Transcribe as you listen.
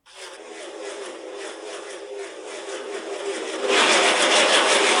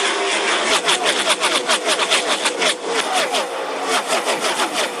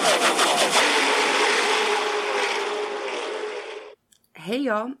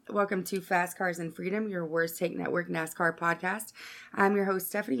y'all. Welcome to Fast Cars and Freedom, your Worst Take Network NASCAR podcast. I'm your host,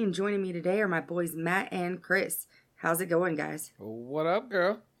 Stephanie, and joining me today are my boys, Matt and Chris. How's it going, guys? What up,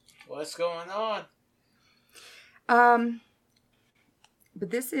 girl? What's going on? But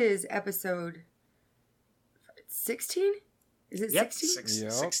this is episode 16? Is it 16?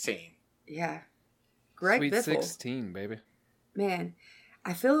 Yep, 16. Yeah. Greg Sweet Biffle. 16, baby. Man,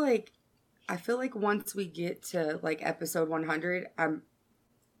 I feel like once we get to like episode 100, I'm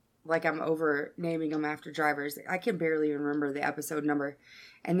over naming them after drivers. I can barely even remember the episode number.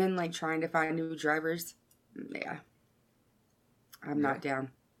 And then like trying to find new drivers. Yeah. I'm not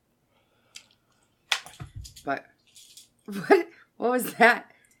down. But what was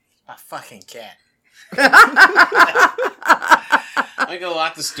that? A fucking cat. I'm gonna go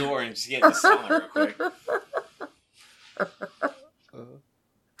lock this door and just get the sound real quick.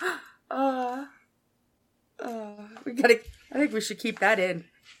 I think we should keep that in.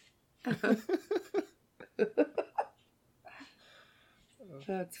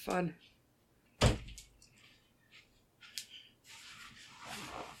 That's fun.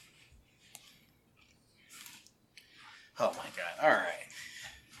 Oh my god,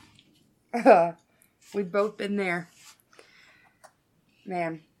 alright. We've both been there.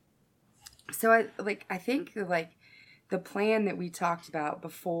 Man. So I think the plan that we talked about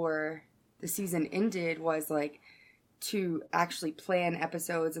before the season ended was like to actually plan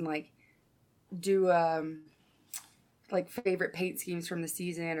episodes and like do like favorite paint schemes from the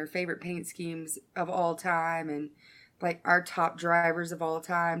season or favorite paint schemes of all time and like our top drivers of all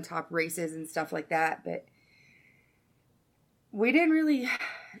time, top races and stuff like that. But we didn't really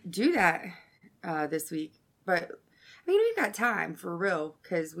do that this week. But I mean, we've got time for real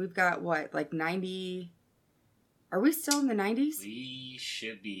because we've got what, like 90. Are we still in the 90s? We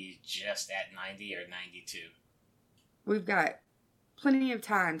should be just at 90 or 92. We've got plenty of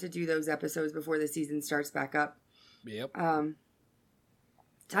time to do those episodes before the season starts back up. Yep. So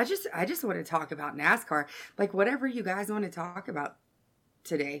I just want to talk about NASCAR. Like, whatever you guys want to talk about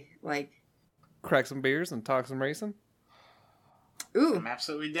today. Like, crack some beers and talk some racing. Ooh. I'm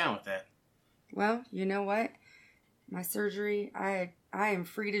absolutely down with that. Well, you know what? My surgery, I am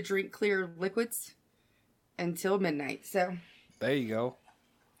free to drink clear liquids until midnight. So there you go.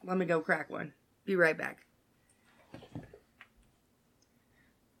 Let me go crack one. Be right back.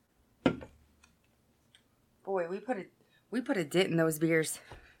 Boy, we put a dent in those beers.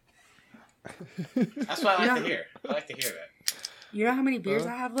 That's what I like to hear. I like to hear that. You know how many beers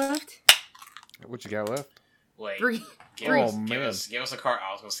I have left? What you got left? Wait. Three. Give us a car.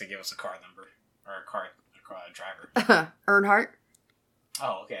 I was going to say give us a car number. Or a car driver. Earnhardt.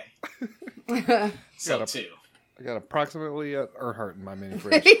 Oh, okay. So two. I got approximately Earnhardt in my mini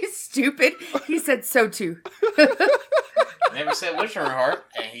fridge. He's stupid. He said so too. Never said which Earnhardt.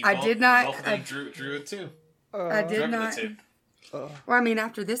 And did not. Both of them drew it too. I did not. Well, I mean,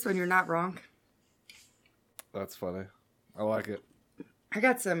 after this one, you're not wrong. That's funny. I like it. I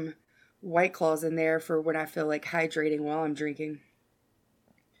got some White Claws in there for when I feel like hydrating while I'm drinking.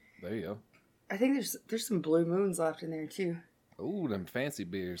 There you go. I think there's some Blue Moons left in there too. Ooh, them fancy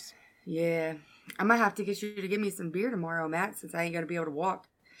beers. Yeah. I might have to get you to give me some beer tomorrow, Matt, since I ain't going to be able to walk.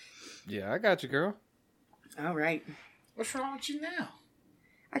 Yeah, I got you, girl. All right. What's wrong with you now?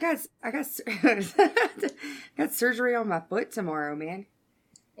 I got surgery on my foot tomorrow, man.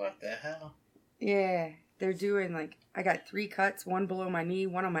 What the hell? Yeah. They're doing I got 3 cuts, one below my knee,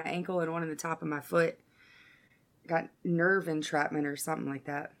 one on my ankle, and one on the top of my foot. Got nerve entrapment or something like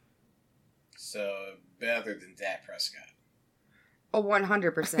that. So, better than Dak Prescott. Oh,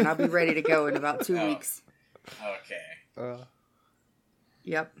 100%. I'll be ready to go in about 2 weeks. Okay.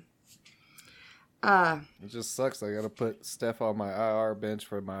 Yep. It just sucks. I got to put Steph on my IR bench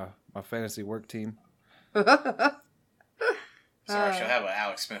for my fantasy work team. Sorry, she'll have an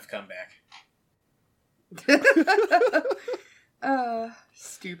Alex Smith comeback.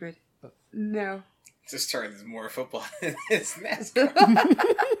 Stupid. No. This turn is more football than it's NASCAR.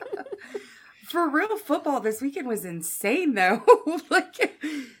 For real, football this weekend was insane, though.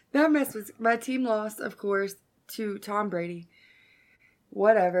 That mess was... My team lost, of course, to Tom Brady.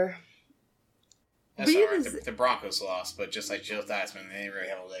 Whatever. That's all right. The Broncos lost, but just like Jill Theismann, they didn't really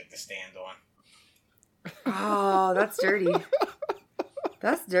have a leg to stand on. Oh, that's dirty.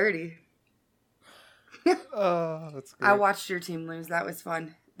 That's dirty. That's great. I watched your team lose. That was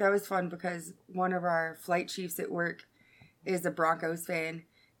fun. That was fun because one of our flight chiefs at work is a Broncos fan.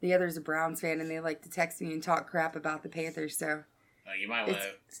 The other's a Browns fan, and they like to text me and talk crap about the Panthers, so... you might want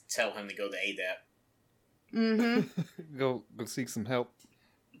to tell him to go to ADAP. Mm-hmm. Go seek some help.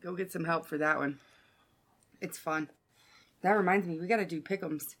 Go get some help for that one. It's fun. That reminds me, we got to do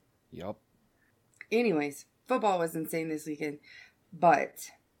pick'ems. Yup. Anyways, football was insane this weekend,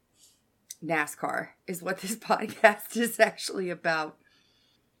 but NASCAR is what this podcast is actually about.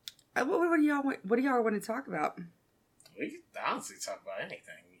 What do y'all want to talk about? We could honestly talk about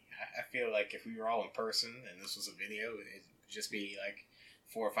anything. I feel like if we were all in person and this was a video, it'd just be like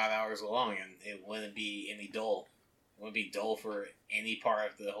 4 or 5 hours long, and it wouldn't be any dull. It wouldn't be dull for any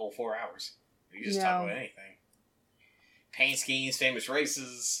part of the whole 4 hours. We just talk about anything. Paint schemes, famous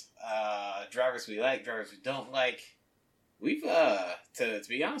races, drivers we like, drivers we don't like. We've, to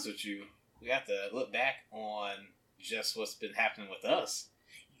be honest with you, we have to look back on just what's been happening with us.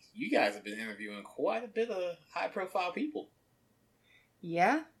 You guys have been interviewing quite a bit of high-profile people.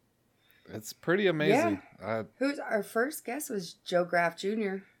 Yeah. It's pretty amazing. Yeah. Our first guest was Joe Graff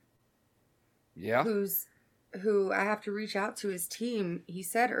Jr. Yeah. Who I have to reach out to his team. He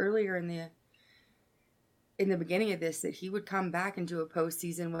said earlier in the beginning of this that he would come back and do a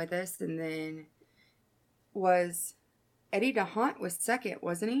postseason with us, and then Eddie DeHunt was second,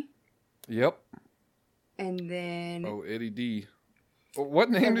 wasn't he? Yep. And then Eddie D. What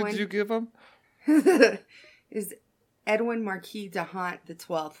name did you give him? Is Edwin Marquis DeHunt the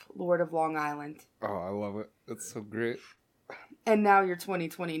 12th, Lord of Long Island. Oh, I love it. That's so great. And now your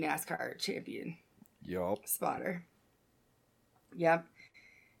 2020 NASCAR champion. Yup. Spotter. Yep.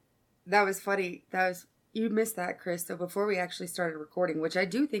 That was funny. You missed that, Chris. So before we actually started recording, which I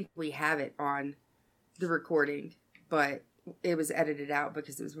do think we have it on the recording, but it was edited out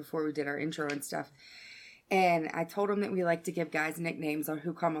because it was before we did our intro and stuff. And I told him that we like to give guys nicknames on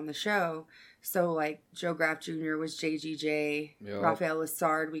who come on the show. So, like, Joe Graff Jr. was JGJ. Yep. Raphael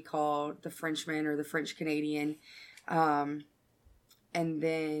Lessard we called the Frenchman or the French Canadian. And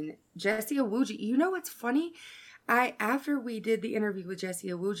then Jesse Awuji. You know what's funny? After we did the interview with Jesse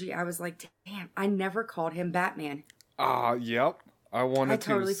Awuji, I was like, damn, I never called him Batman. Yep. I wanted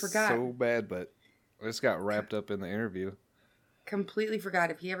totally to forgot. So bad, but I just got wrapped up in the interview. Completely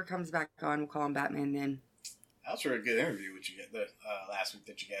forgot. If he ever comes back on, we'll call him Batman then. That was a really good interview with you last week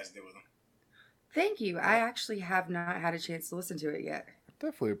that you guys did with him. Thank you. I actually have not had a chance to listen to it yet.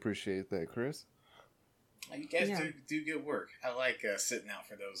 Definitely appreciate that, Chris. You guys do good work. I like sitting out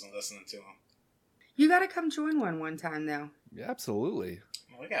for those and listening to them. You got to come join one time, though. Yeah, absolutely.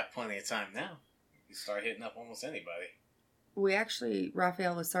 Well, we got plenty of time now. You start hitting up almost anybody.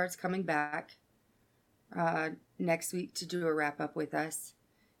 Raphael Lessard's coming back next week to do a wrap-up with us.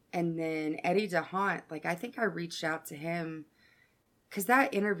 And then Eddie DeHunt, I think I reached out to him because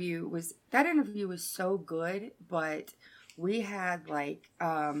that interview was so good, but we had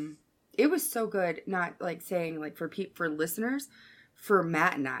it was so good, not saying for listeners, for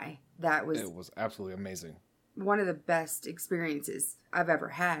Matt and I, it was absolutely amazing. One of the best experiences I've ever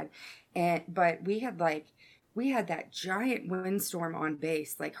had. But we had that giant windstorm on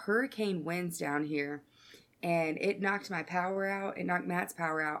base, hurricane winds down here. And it knocked my power out. It knocked Matt's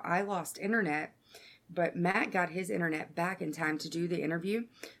power out. I lost internet, but Matt got his internet back in time to do the interview.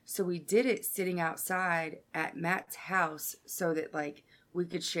 So we did it sitting outside at Matt's house so that we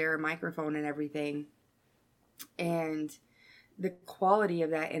could share a microphone and everything. And the quality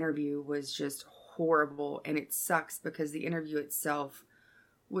of that interview was just horrible. And it sucks because the interview itself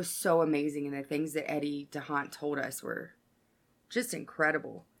was so amazing. And the things that Eddie DeHunt told us were just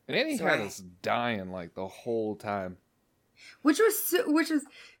incredible. And Eddie had us dying the whole time, which was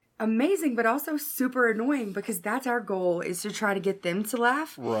amazing, but also super annoying because that's our goal, is to try to get them to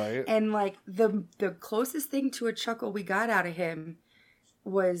laugh. Right. And the closest thing to a chuckle we got out of him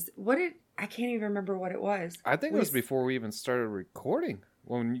was I can't even remember what it was. I think it was before we even started recording.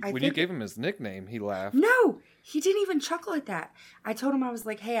 When you gave him his nickname, he laughed. No, he didn't even chuckle at that. I told him, I was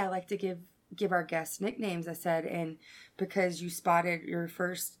like, hey, I like to give our guests nicknames. I said, and because you spotted, your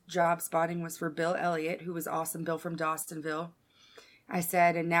first job spotting was for Bill Elliott, who was awesome, Bill from Dawsonville. I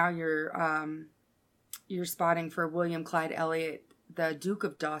said, and now you're spotting for William Clyde Elliott, the Duke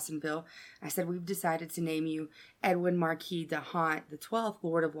of Dawsonville. I said, we've decided to name you Edwin Marquis DeHunt, the 12th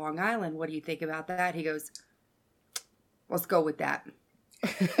Lord of Long Island. What do you think about that? He goes, let's go with that.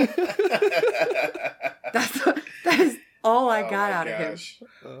 That is all I got out of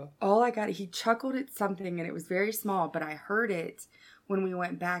him. All I got, he chuckled at something, and it was very small, but I heard it when we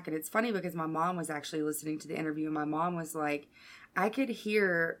went back. And it's funny because my mom was actually listening to the interview, and my mom was like, I could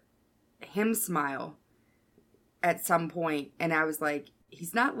hear him smile at some point, and I was like,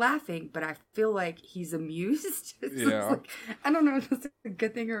 he's not laughing, but I feel like he's amused. Yeah. I don't know if that's a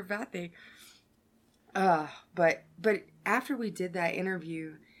good thing or a bad thing. But after we did that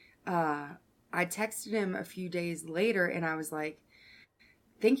interview, I texted him a few days later, and I was like,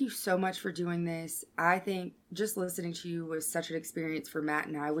 thank you so much for doing this. I think just listening to you was such an experience for Matt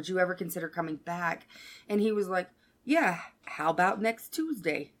and I. Would you ever consider coming back? And he was like, yeah, how about next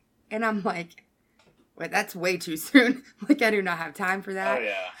Tuesday? And I'm like, wait, that's way too soon. Like, I do not have time for that. Oh,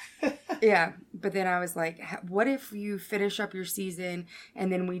 yeah. Yeah. But then I was like, what if you finish up your season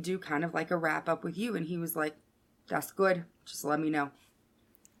and then we do kind of like a wrap up with you? And he was like, that's good. Just let me know.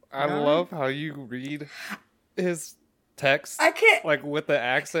 I love how you read his text. I can't. Like with the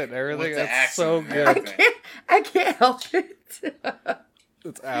accent and everything. That's accent so and good. I can't help it.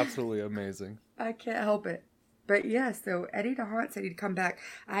 It's absolutely amazing. I can't help it. But yeah, so Eddie DeHaan said he'd come back.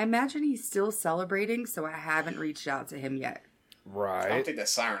 I imagine he's still celebrating, so I haven't reached out to him yet. I don't Right. think the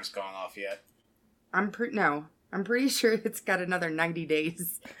siren's gone off yet. I'm pretty sure it's got another 90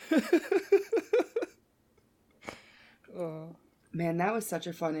 days. Man, that was such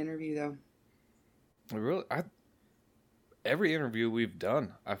a fun interview, though. Really, every interview we've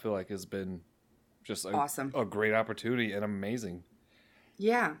done, I feel like has been just Awesome. a great opportunity and amazing.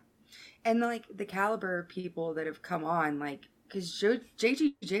 Yeah. And like the caliber of people that have come on, like, because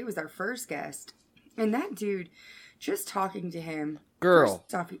JGJ was our first guest. And that dude, just talking to him. Girl.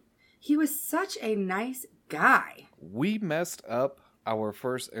 First off, he was such a nice guy. We messed up our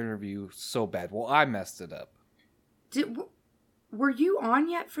first interview so bad. Well, I messed it up. Were you on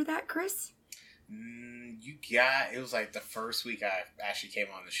yet for that, Chris? It was like the first week I actually came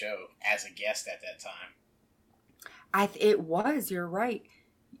on the show as a guest at that time. It was, you're right.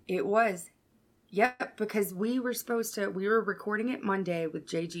 It was. Yep, because we were recording it Monday with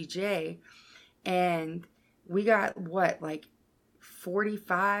JGJ, and we got, like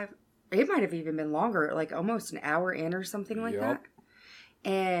 45, it might have even been longer, like almost an hour in or something like that.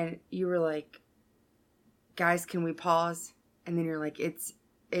 And you were like, guys, can we pause? And then you're like,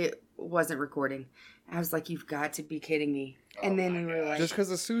 it wasn't recording. I was like, you've got to be kidding me. And then we were like, just because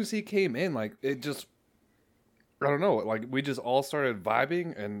as soon as he came in, like, it just, I don't know, like, we just all started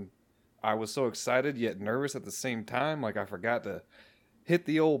vibing, and I was so excited yet nervous at the same time. Like, I forgot to hit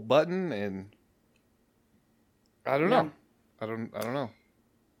the old button, and I don't know. I don't know.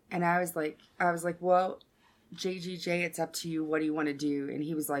 And I was like, well, JGJ, it's up to you. What do you want to do? And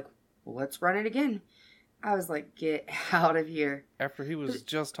he was like, well, let's run it again. I was like, get out of here. After he was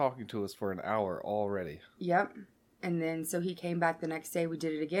just talking to us for an hour already. Yep. And then, so he came back the next day, we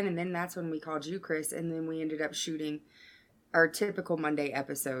did it again, and then that's when we called you, Chris, and then we ended up shooting our typical Monday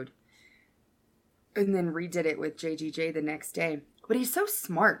episode. And then redid it with JGJ the next day. But he's so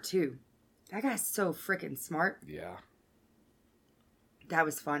smart, too. That guy's so freaking smart. Yeah. That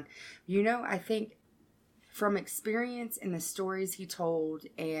was fun. You know, I think from experience and the stories he told,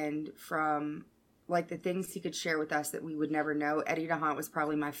 and from, like, the things he could share with us that we would never know, Eddie DeHaan was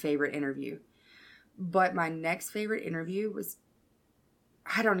probably my favorite interview. But my next favorite interview was,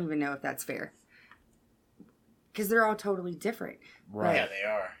 I don't even know if that's fair, because they're all totally different. Right. Yeah, they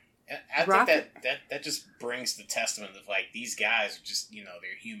are. I think that just brings the testament of, like, these guys are just,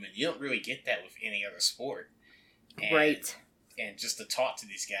 they're human. You don't really get that with any other sport. Right. And just to talk to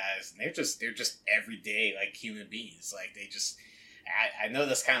these guys, and they're just everyday, like, human beings. Like, they just, I know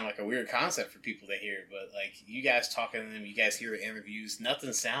that's kind of like a weird concept for people to hear, but, like, you guys talking to them, you guys hear the interviews,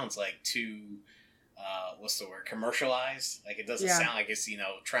 nothing sounds like too, what's the word, commercialized. Like, it doesn't sound like it's,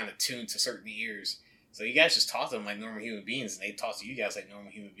 trying to tune to certain ears. So you guys just talk to them like normal human beings, and they talk to you guys like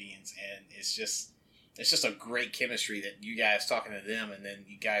normal human beings, and it's just a great chemistry that you guys talking to them, and then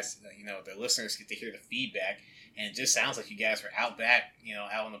you guys, the listeners get to hear the feedback, and it just sounds like you guys were out back,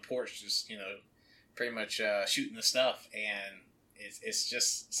 out on the porch, just, pretty much shooting the stuff, and it's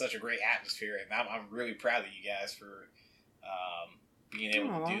just such a great atmosphere, and I'm really proud of you guys for being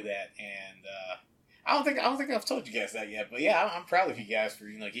able to do that, and I don't think I've told you guys that yet, but yeah, I'm proud of you guys for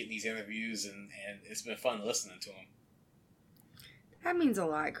getting these interviews, and it's been fun listening to them. That means a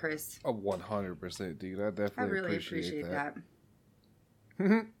lot, Chris. 100%, dude. I definitely really appreciate that.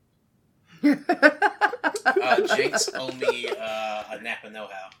 Jinx owe me a Napa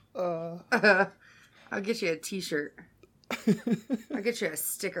know-how. I'll get you a t-shirt. I'll get you a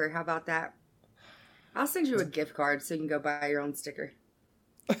sticker. How about that? I'll send you a gift card so you can go buy your own sticker.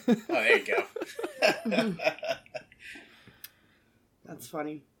 Oh, there you go. That's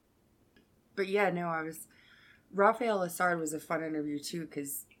funny. But yeah, no, Rafael Lessard was a fun interview too,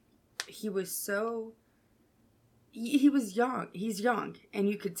 because he was so... He was young. He's young. And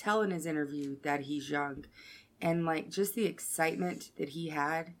you could tell in his interview that he's young. And, like, just the excitement that he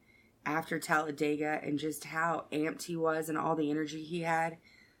had after Talladega, and just how amped he was and all the energy he had.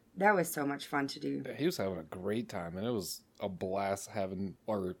 That was so much fun to do. Yeah, he was having a great time, and it was a blast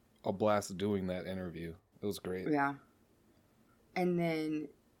doing that interview. It was great. Yeah. And then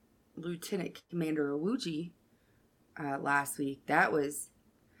Lieutenant Commander Owuji last week. That was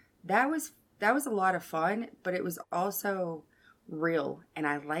a lot of fun, but it was also real, and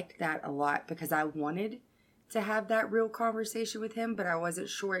I liked that a lot because I wanted to have that real conversation with him, but I wasn't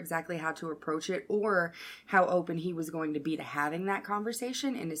sure exactly how to approach it or how open he was going to be to having that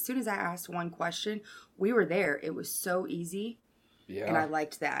conversation. And as soon as I asked one question, we were there. It was so easy. Yeah. And I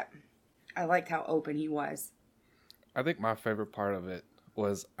liked that. I liked how open he was. I think my favorite part of it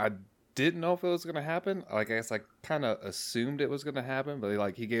was I didn't know if it was going to happen. Like, I guess I kind of assumed it was going to happen, but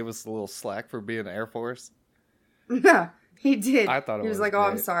like he gave us a little slack for being Air Force. Yeah, he did. I thought it was He was like, great. "Oh,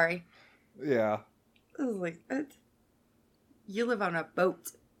 I'm sorry." Yeah. I was like, "What? You live on a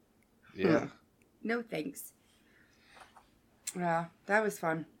boat." Yeah. No thanks. Yeah, that was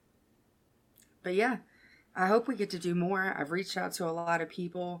fun. But yeah, I hope we get to do more. I've reached out to a lot of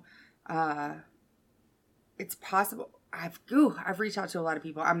people. It's possible. I've reached out to a lot of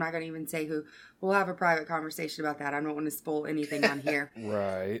people. I'm not going to even say who. We'll have a private conversation about that. I don't want to spoil anything on here.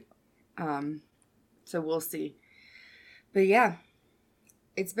 Right. So we'll see. But yeah,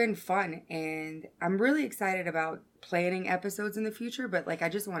 it's been fun, and I'm really excited about planning episodes in the future. But like, I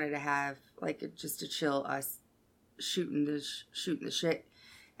just wanted to have like just a chill us shooting the shit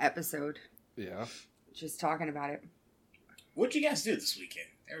episode. Yeah. Just talking about it. What'd you guys do this weekend?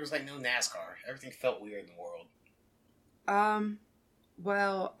 There was like no NASCAR. Everything felt weird in the world.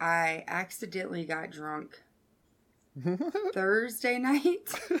 Well, I accidentally got drunk Thursday night.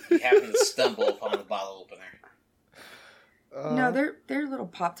 You happened to stumble upon a bottle opener. No, they're little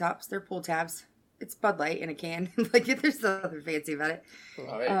pop tops. They're pull tabs. It's Bud Light in a can. Like, there's nothing fancy about it.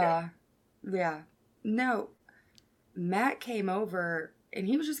 Oh, there you go. Yeah. No, Matt came over and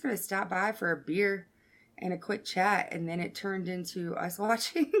he was just going to stop by for a beer and a quick chat, and then it turned into us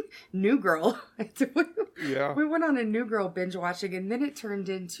watching New Girl. Yeah. We went on a New Girl binge watching, and then it turned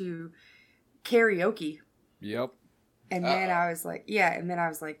into karaoke. Yep. And then I was like,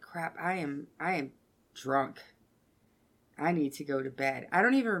 crap, I am drunk. I need to go to bed. I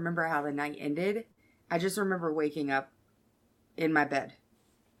don't even remember how the night ended. I just remember waking up in my bed.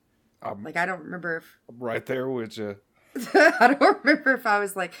 I don't remember if... I'm right there with you. I don't remember if I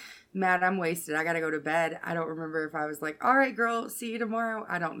was like, Matt, I'm wasted. I gotta go to bed. I don't remember if I was like, all right, girl, see you tomorrow.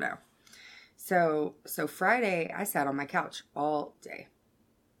 I don't know. So Friday, I sat on my couch all day.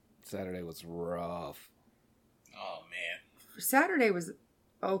 Saturday was rough. Oh, man. Saturday was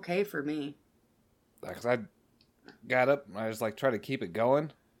okay for me. Because I got up and I was like, try to keep it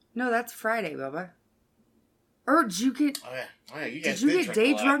going. No, that's Friday, Bubba. Or did you get... Oh, yeah. You did you get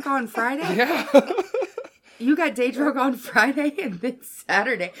day drunk on Friday? Yeah. You got day drunk on Friday and then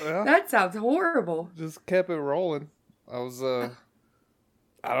Saturday. Yeah. That sounds horrible. Just kept it rolling. I was, I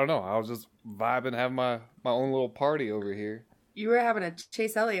don't know. I was just vibing, having my own little party over here. You were having a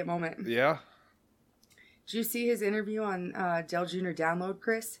Chase Elliott moment. Yeah. Did you see his interview on Dell Jr. Download,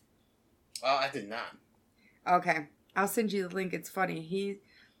 Chris? Oh, I did not. Okay. I'll send you the link. It's funny.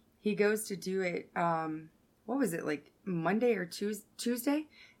 He goes to do it, what was it, like Monday or Tuesday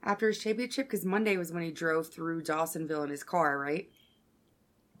after his championship? Because Monday was when he drove through Dawsonville in his car, right?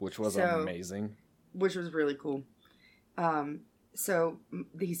 Which was amazing. Which was really cool. So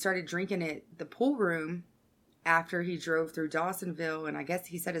he started drinking at the pool room after he drove through Dawsonville, and I guess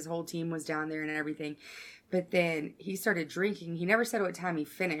he said his whole team was down there and everything. But then he started drinking. He never said what time he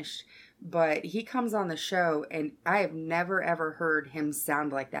finished, but he comes on the show, and I have never, ever heard him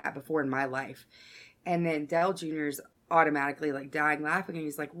sound like that before in my life. And then Dell Jr.'s automatically like dying laughing, and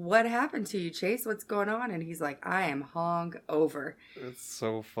he's like, "What happened to you, Chase? What's going on?" And he's like, "I am hung over." It's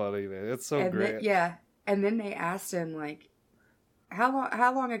so funny, man. It's so great. And then they asked him like,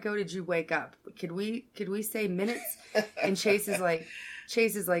 How long ago did you wake up? Could we say minutes? And Chase is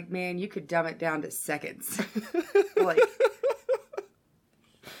like, man, you could dumb it down to seconds. Like,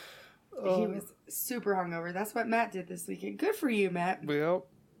 he was super hungover. That's what Matt did this weekend. Good for you, Matt. Yep.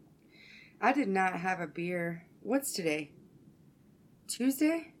 I did not have a beer. What's today?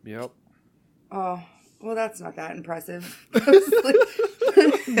 Tuesday? Yep. Oh, well, that's not that impressive.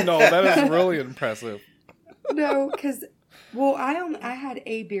 No, that is really impressive. No, because... Well, I had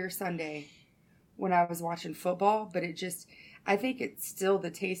a beer Sunday when I was watching football, but I think it's still the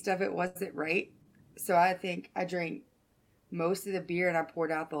taste of it wasn't right. So I think I drank most of the beer and I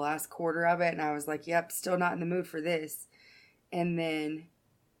poured out the last quarter of it, and I was like, yep, still not in the mood for this. And then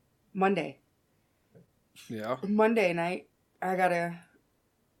Monday night, I got a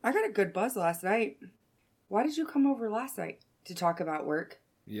good buzz last night. Why did you come over last night? To talk about work?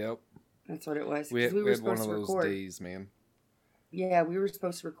 Yep. That's what it was. We were supposed to record. Days, man. Yeah, we were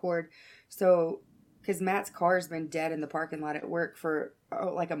supposed to record. So because Matt's car's been dead in the parking lot at work for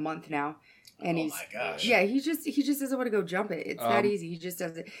like a month now. And oh my gosh! Yeah, he just doesn't want to go jump it. It's that easy. He just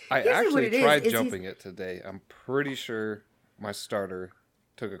doesn't. I actually tried jumping it today. I'm pretty sure my starter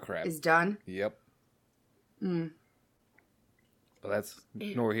took a crap. Is done. Yep. Mm. But that's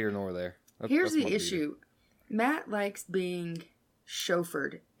nor here nor there. Here's the issue. Matt likes being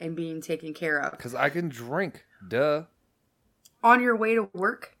chauffeured and being taken care of. Because I can drink. Duh. On your way to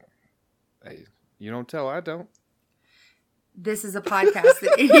work? Hey, you don't tell, I don't. This is a podcast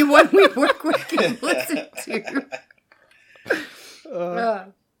that anyone we work with can listen to.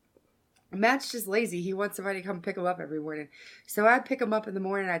 Matt's just lazy. He wants somebody to come pick him up every morning. So I pick him up in the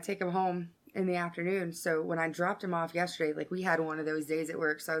morning. I take him home in the afternoon. So when I dropped him off yesterday, like we had one of those days at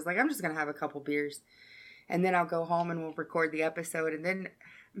work. So I was like, I'm just going to have a couple beers. And then I'll go home and we'll record the episode. And then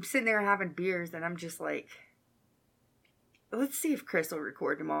I'm sitting there having beers and I'm just like, let's see if Chris will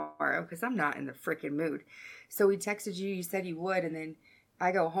record tomorrow because I'm not in the freaking mood. So we texted you. You said you would. And then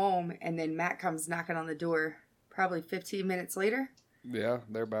I go home and then Matt comes knocking on the door probably 15 minutes later. Yeah,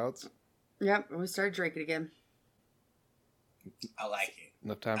 thereabouts. Yep. And we started drinking again. I like it.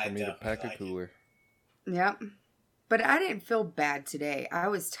 Enough time for me to pack a cooler. Yep. But I didn't feel bad today. I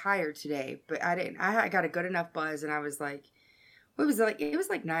was tired today, but I didn't. I got a good enough buzz and I was like, it was like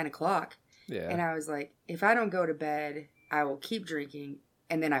 9:00. Yeah. And I was like, if I don't go to bed, I will keep drinking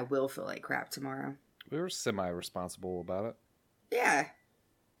and then I will feel like crap tomorrow. We were semi-responsible about it. Yeah.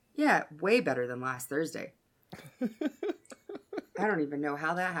 Yeah, way better than last Thursday. I don't even know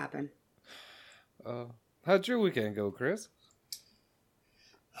how that happened. How'd your weekend go, Chris?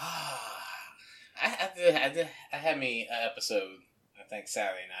 I had me an episode, I think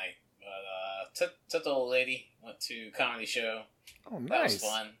Saturday night, but took the old lady, went to a comedy show. Oh, nice. That was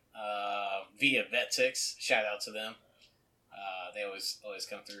fun. Via VetTix, shout out to them. They always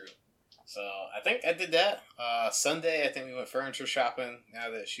come through. So I think I did that. Sunday, I think we went furniture shopping. Now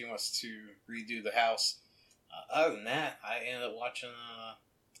that she wants to redo the house. Other than that, I ended up watching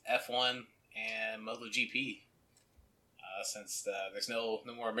F1 and MotoGP. Since there's no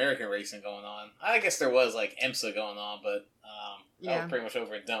more American racing going on. I guess there was like IMSA going on, but I was pretty much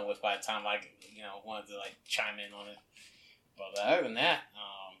over and done with by the time I wanted to like chime in on it. But other than that,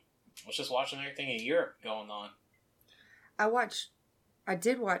 I was just watching everything in Europe going on. I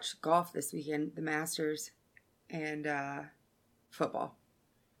did watch golf this weekend, the Masters, and football.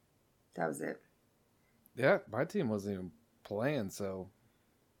 That was it. Yeah, my team wasn't even playing, so...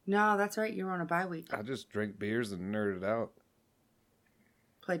 No, that's right. You were on a bye week. I just drank beers and nerded out.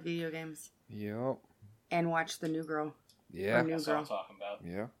 Played video games. Yep. And watched The New Girl. Yeah. That's what I'm talking about.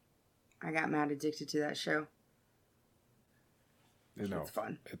 Yeah. I got mad addicted to that show. It's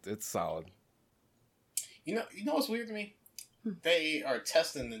fun. It's solid. You know what's weird to me? They are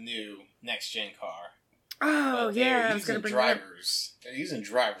testing the new next gen car. Oh yeah, I was going to bring drivers. They're using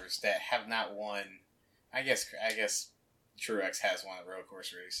drivers that have not won. I guess Truex has won a road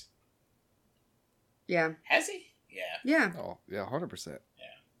course race. Yeah. Has he? Yeah. Yeah. Oh yeah, 100%. Yeah.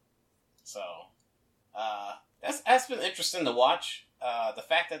 So, that's been interesting to watch. The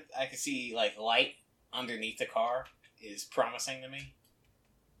fact that I can see like light underneath the car is promising to me.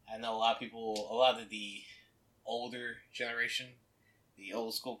 I know a lot of the older generation, the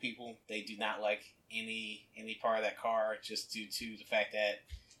old school people, they do not like any part of that car just due to the fact that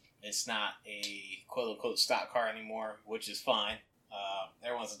it's not a quote-unquote stock car anymore, which is fine.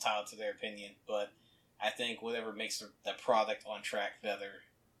 Everyone's entitled to their opinion, but I think whatever makes the product on track better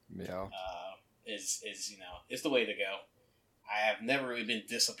is the way to go. I have never really been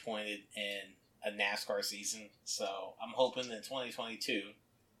disappointed in a NASCAR season, so I'm hoping that 2022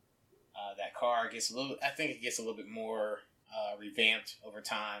 that car gets a little bit more revamped over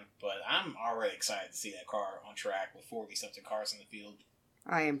time, but I'm already excited to see that car on track with 40-something cars in the field.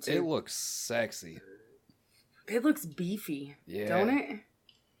 I am too. It looks sexy. It looks beefy, don't it?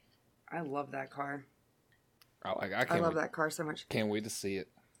 I love that car. I love that car so much. Can't wait to see it.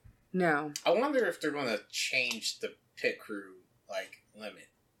 No. I wonder if they're going to change the pit crew limit.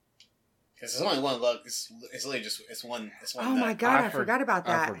 Because there's only one lug. It's literally just one. Oh my god! I forgot about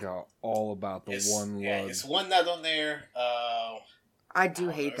that. I forgot all about the one lug. Yeah, it's one nut on there. I do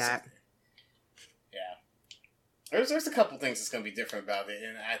hate that. Yeah, there's a couple things that's going to be different about it,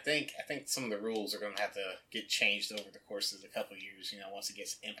 and I think some of the rules are going to have to get changed over the course of a couple of years. Once it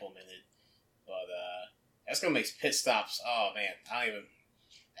gets implemented. But that's going to make pit stops. Oh man,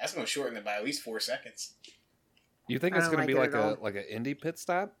 that's going to shorten it by at least 4 seconds. You think it's going to be like an Indy pit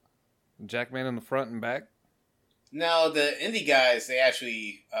stop? Jackman in the front and back? No, the Indy guys, they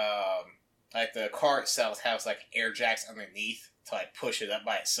actually, like the car itself has like air jacks underneath. to like push it up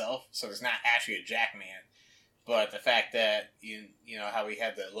by itself, so there's not actually a jack man. But the fact that you know how we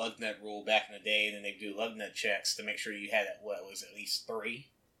had the lug nut rule back in the day, and then they do lug nut checks to make sure you had what was at least 3.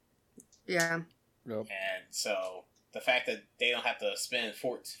 Yeah. Yep. And so the fact that they don't have to spend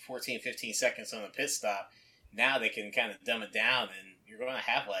 14, 15 seconds on a pit stop, now they can kind of dumb it down, and you're going to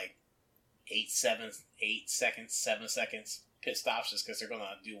have like 8 seconds, 7 seconds pit stops just because they're going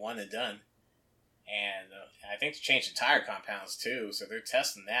to do one and done. And I think to change the tire compounds too, so they're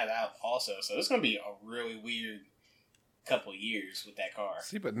testing that out also. So it's going to be a really weird couple of years with that car.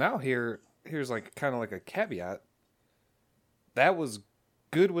 See, but now here's like kind of like a caveat. That was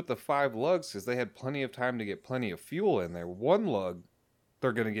good with the 5 lugs because they had plenty of time to get plenty of fuel in there. 1 lug,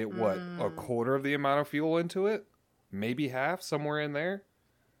 they're going to get what, a quarter of the amount of fuel into it, maybe half, somewhere in there.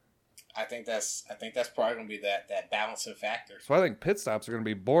 I think that's probably going to be that balancing factor. So I think pit stops are going to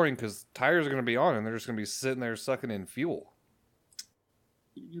be boring because tires are going to be on and they're just going to be sitting there sucking in fuel.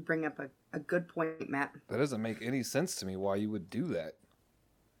 You bring up a good point, Matt. That doesn't make any sense to me why you would do that.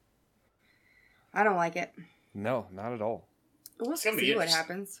 I don't like it. No, not at all. We'll see what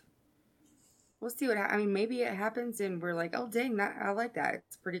happens. We'll see what I mean, maybe it happens and we're like, oh, dang, I like that.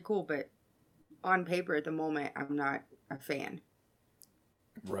 It's pretty cool. But on paper at the moment, I'm not a fan.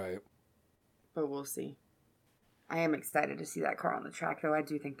 Right. But we'll see. I am excited to see that car on the track, though. I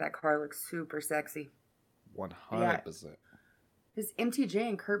do think that car looks super sexy. 100%. Because MTJ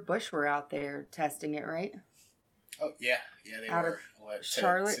and Kurt Busch were out there testing it, right? Oh, yeah. Yeah, they were.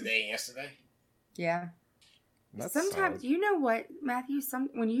 Charlotte? Today and yesterday? Yeah. That's sometimes, solid. you know what, Matthew?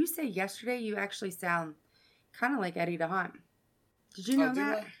 When you say yesterday, you actually sound kind of like Eddie DeHaan. Did you know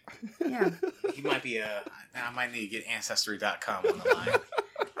that? Yeah. He might be I might need to get Ancestry.com on the line.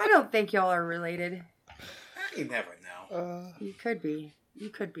 I don't think y'all are related. You never know. You could be. You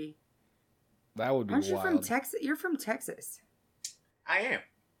could be. That would be Aren't you wild. from Texas? You're from Texas. I am.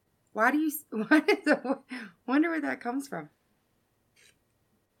 Why do you... wonder where that comes from.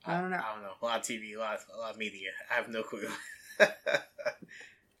 I don't know. I don't know. A lot of TV, a lot of media. I have no clue.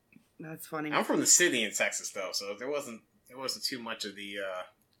 That's funny. I'm from the city in Texas, though, so there wasn't too much of the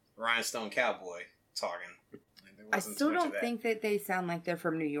rhinestone cowboy talking. I still don't think that they sound like they're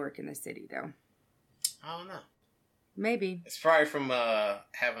from New York in the city, though. I don't know. Maybe. It's probably from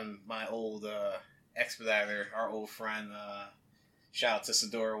having my old expediter, our old friend, shout out to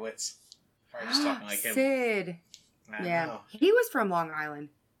Sidorowitz. Probably just talking like him. Sid. I Yeah. know. He was from Long Island.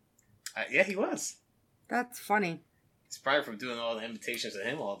 Yeah, he was. That's funny. It's probably from doing all the imitations of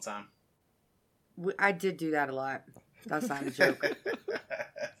him all the time. I did do that a lot. That's not a joke.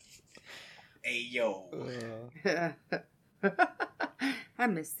 Hey, yo. I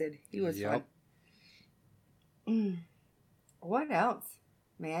missed Sid. He was fun. What else,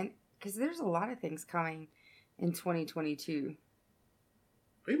 man? Because there's a lot of things coming in 2022.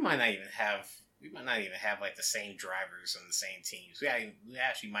 We might not even have like the same drivers on the same teams. We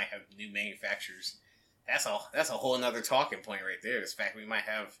actually might have new manufacturers. That's a whole another talking point right there. Is the fact we might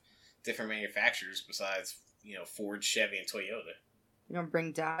have different manufacturers besides Ford, Chevy, and Toyota. You're gonna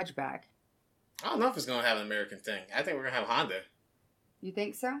bring Dodge back. I don't know if it's gonna have an American thing. I think we're gonna have Honda. You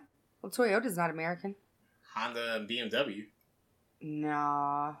think so? Well, Toyota's not American. Honda and BMW.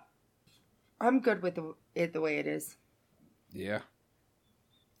 Nah. I'm good with it the way it is. Yeah.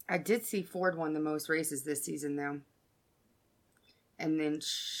 I did see Ford won the most races this season, though. And then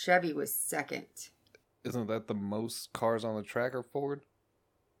Chevy was second. Isn't that the most cars on the track are Ford?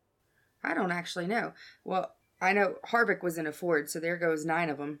 I don't actually know. Well, I know Harvick was in a Ford, so there goes 9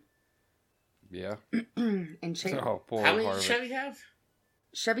 of them. Yeah. And Chase. Oh, poor How many Harvick. did Chevy have?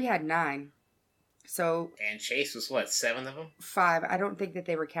 Chevy had 9. So. And Chase was what, 7 of them? 5. I don't think that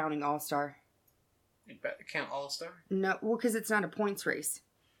they were counting All-Star. You better count All-Star? No, well, because it's not a points race.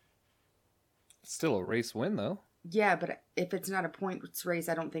 Still a race win, though. Yeah, but if it's not a points race,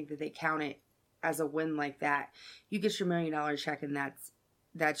 I don't think that they count it as a win like that. You get your $1 million check, and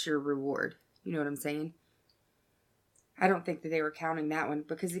that's your reward. You know what I'm saying? I don't think that they were counting that one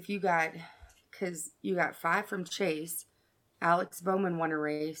because you got 5 from Chase, Alex Bowman won a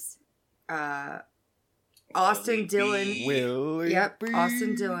race, Austin Dillon,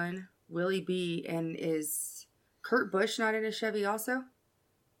 Austin Dillon, Willie B, and is Kurt Busch not in a Chevy also?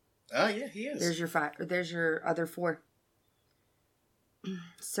 Oh yeah, he is. There's your 5. There's your other 4.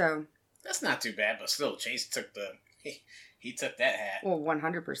 So that's not too bad, but still, Chase took he took that hat. Well,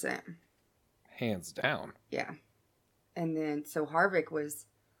 100%. Hands down. Yeah. And then, so Harvick was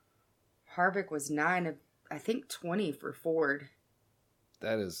 9 of, I think, 20 for Ford.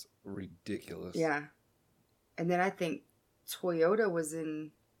 That is ridiculous. Yeah. And then I think Toyota was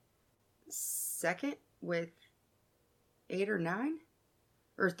in second with 8 or 9?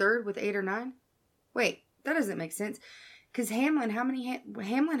 Or third with 8 or 9? Wait, that doesn't make sense. Because Hamlin,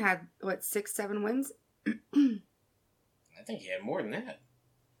 Hamlin had, 6, 7 wins? I think he had more than that.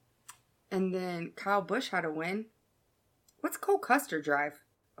 And then Kyle Busch had a win. What's Cole Custer drive?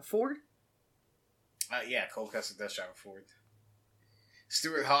 A Ford? Yeah, Cole Custer does drive a Ford.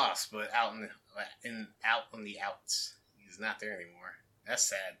 Stuart Haas, but out on the outs. He's not there anymore. That's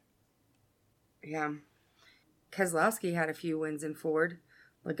sad. Yeah. Keselowski had a few wins in Ford.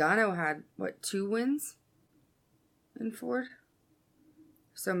 Logano had, 2 wins in Ford?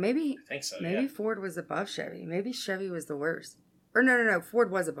 So maybe, I think so, maybe yeah. Ford was above Chevy. Maybe Chevy was the worst. Or no. Ford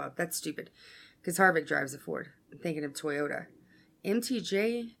was above. That's stupid. Because Harvick drives a Ford. I'm thinking of Toyota.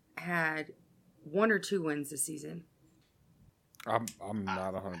 MTJ had 1 or 2 wins this season. I'm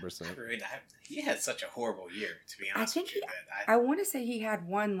not 100%. He had such a horrible year, to be honest with you. I want to say he had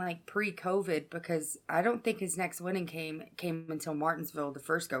one pre-COVID because I don't think his next winning came until Martinsville the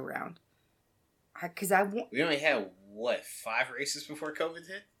first go round. We only had 5 races before COVID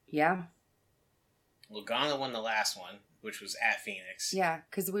hit? Yeah. Logano won the last one, which was at Phoenix. Yeah,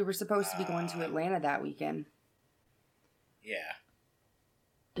 because we were supposed to be going to Atlanta that weekend. Yeah.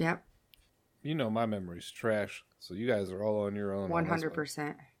 Yep. You know my memory's trash, so you guys are all on your own.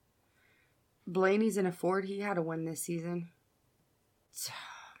 100%. Blaney's in a Ford. He had a win this season.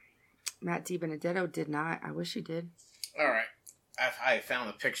 Matt DiBenedetto did not. I wish he did. All right. I found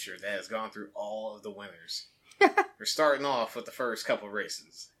a picture that has gone through all of the winners. We're starting off with the first couple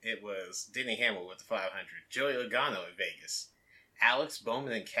races. It was Denny Hamlin with the 500. Joey Logano at Vegas. Alex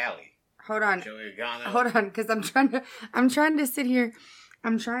Bowman and Cali. Hold on. Joey Logano. Hold on, because I'm trying to sit here.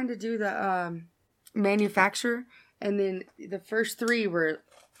 I'm trying to do the manufacturer, and then the first 3 were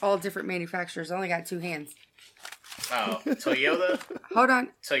all different manufacturers. I only got 2 hands. Oh, Toyota. Hold on.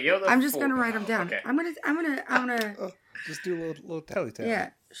 Toyota. I'm just Ford. gonna write them down. Okay. I'm gonna. Just do a little tally.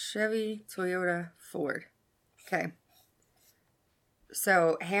 Yeah, Chevy, Toyota, Ford. Okay.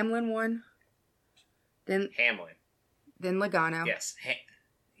 So Hamlin won. Then Hamlin. Then Logano. Yes.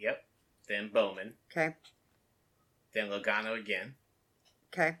 Yep. Then Bowman. Okay. Then Logano again.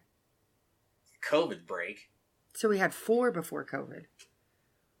 Okay. COVID break. So we had 4 before COVID.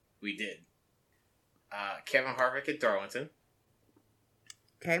 We did. Kevin Harvick at Darlington.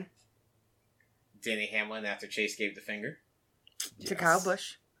 Okay. Denny Hamlin after Chase gave the finger. To Kyle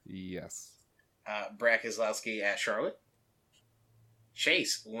Busch. Yes. Brad Keselowski at Charlotte.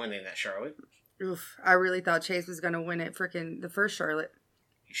 Chase winning at Charlotte. Oof. I really thought Chase was going to win it the first Charlotte.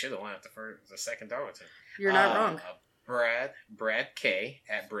 He should have won at the second Darlington. You're not wrong. Brad K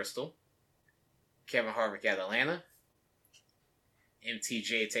at Bristol. Kevin Harvick at Atlanta.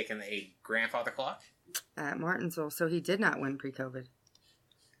 MTJ taking a grandfather clock. At Martinsville. So he did not win pre-COVID.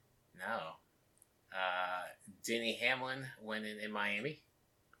 No. Denny Hamlin winning in Miami,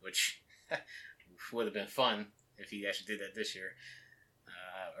 which would have been fun if he actually did that this year.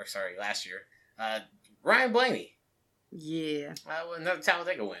 Last year. Ryan Blaney. Yeah. Another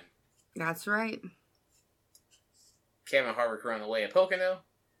Talladega win. That's right. Kevin Harvick running away at Pocono.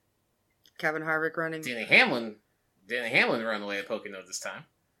 Kevin Harvick running. Denny Hamlin running away at Pocono this time.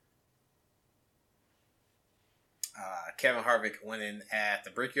 Kevin Harvick winning at the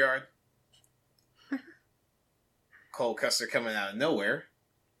Brickyard. Cole Custer coming out of nowhere.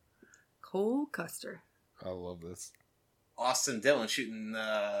 Cole Custer. I love this. Austin Dillon shooting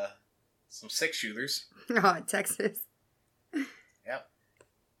some 6-shooters. Oh, Texas. Yep.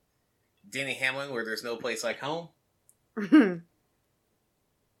 Denny Hamlin, where there's no place like home. Brad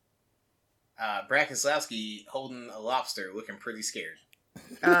Keselowski holding a lobster, looking pretty scared.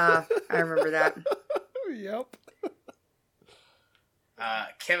 I remember that. Yep.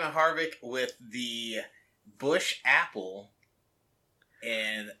 Kevin Harvick with the Busch Apple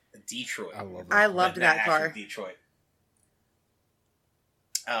in Detroit. I love that. I loved that car. Detroit.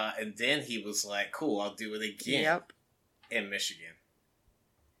 And then he was like, cool, I'll do it again. Yep. In Michigan.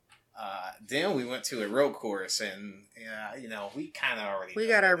 Then we went to a road course, and we kind of already. We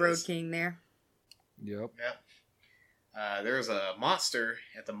got our road king there. Yep. Yep. There was a monster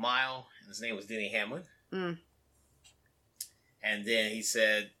at the mile, and his name was Denny Hamlin. Mm. And then he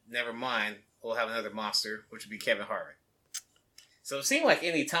said, "Never mind, we'll have another monster, which would be Kevin Harvick." So it seemed like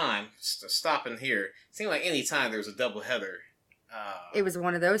any time, stopping here, it seemed like any time there was a doubleheader. It was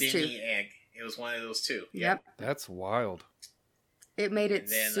one of those two. And it was one of those two. Yep. That's wild. It made it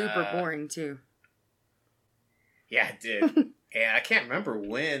super boring, too. Yeah, it did. And I can't remember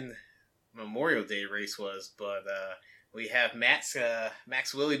when Memorial Day race was, but we have Max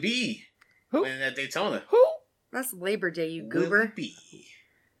Willie B winning at Daytona. Who? That's Labor Day, you goober. Willie B.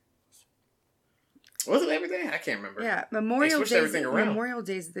 Was it Labor Day? I can't remember. Yeah, They Memorial switched Day. everything around. Memorial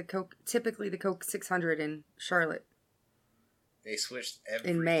Day is typically the Coke 600 in Charlotte. They switched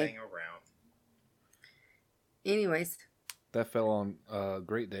In May. everything around. Anyways. That fell on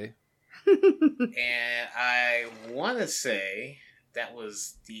Great Day. And I want to say that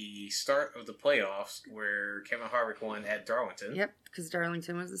was the start of the playoffs where Kevin Harvick won at Darlington. Yep, because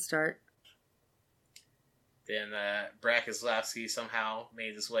Darlington was the start. Then Brad Keselowski somehow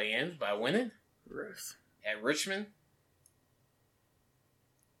made his way in by winning. Gross. At Richmond.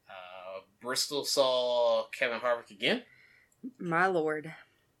 Bristol saw Kevin Harvick again. My lord.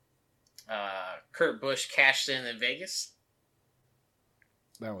 Kurt Busch cashed in Vegas.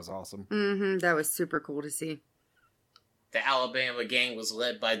 That was awesome. Mm-hmm. That was super cool to see. The Alabama gang was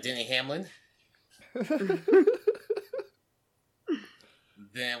led by Denny Hamlin.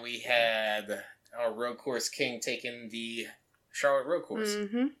 Then we had our road course king taking the Charlotte road course.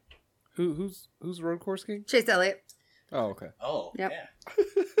 Mm-hmm. Who's road course king? Chase Elliott. Oh, okay. Oh, Yep.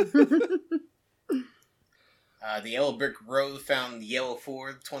 yeah. The Yellow Brick Road found the Yellow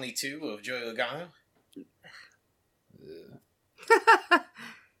Ford 22 of Joey Logano.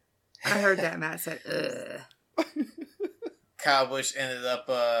 I heard that Matt said, ugh. Kyle Busch ended up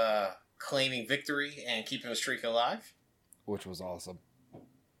claiming victory and keeping the streak alive. Which was awesome.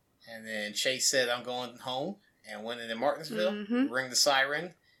 And then Chase said, I'm going home and went into Martinsville, Mm-hmm. ring the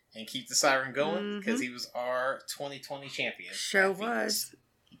siren, and keep the siren going because he was our 2020 champion. Sure was.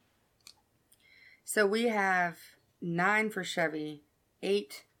 So we have 9 for Chevy,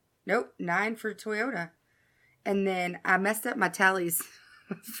 9 for Toyota. And then I messed up my tallies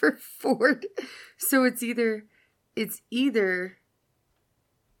for Ford. So it's either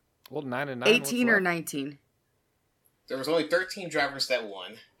Well, 9 and 9. 18 or 19. There was only 13 drivers that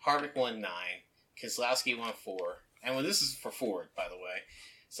won. Harvick won 9. Keselowski won 4. And well, this is for Ford, by the way.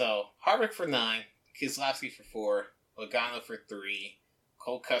 So Harvick for 9, Keselowski for 4, Logano for 3,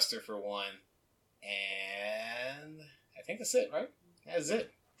 Cole Custer for 1, and I think that's it, right? That's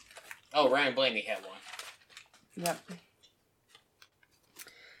it. Oh, Ryan Blaney had 1.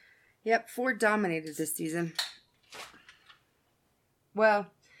 Yep, Ford dominated this season. Well,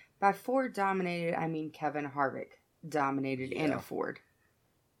 by Ford dominated, I mean Kevin Harvick dominated in a Ford.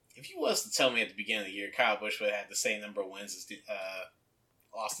 If you was to tell me at the beginning of the year Kyle Busch would have had the same number of wins as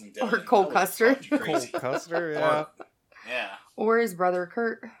Austin Dillon. Or Cole Custer. Cole Custer, yeah. Yeah. Or his brother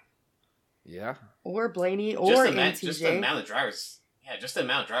Kurt. Yeah. Or Blaney, or Just MTJ. the amount of drivers. Yeah, just the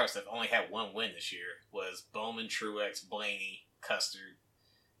amount of drivers that only had 1 win this year was Bowman, Truex, Blaney, Custer,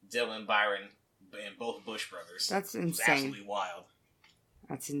 Dillon, Byron, and both Busch brothers. That's It was insane. absolutely wild.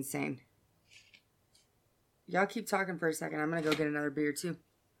 That's insane. Y'all keep talking for a second. I'm going to go get another beer, too.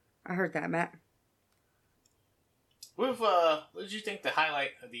 I heard that, Matt. What did you think the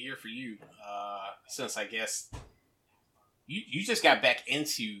highlight of the year for you? Since I guess you just got back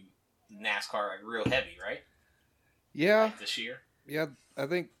into NASCAR like real heavy, right? Yeah. Like this year. Yeah, I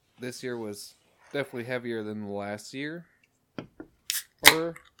think this year was definitely heavier than the last year.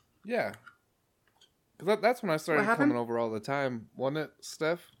 Or, yeah. Because that's when I started coming over all the time, wasn't it,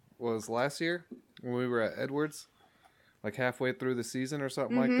 Steph? Was last year when we were at Edwards? Like halfway through the season or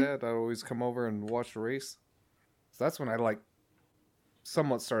something like that. I'd always come over and watch the race. So that's when I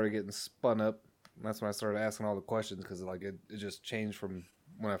somewhat started getting spun up. And that's when I started asking all the questions because it just changed from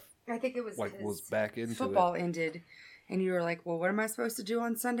when I think it was was back into football ended, and you were like, "Well, what am I supposed to do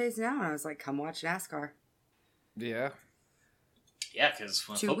on Sundays now?" And I was like, "Come watch NASCAR." Yeah. Yeah, because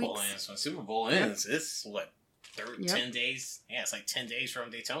when 2 football weeks. ends, when Super Bowl ends, it's what 10 Yep. days. Yeah, it's like 10 days from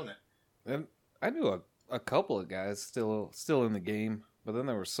Daytona. And I knew a couple of guys still in the game, but then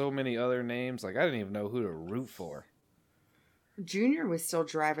there were so many other names. Like I didn't even know who to root for. Junior was still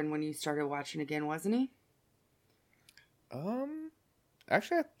driving when you started watching again, wasn't he?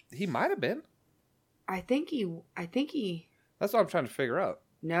 Actually, he might have been. I think he. That's what I'm trying to figure out.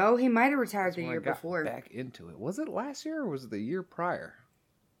 No, he might have retired That's the when year I got before. back into it. Was it last year or was it the year prior?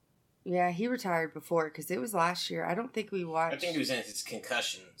 Yeah, he retired before because it was last year. I don't think we watched. I think he was in his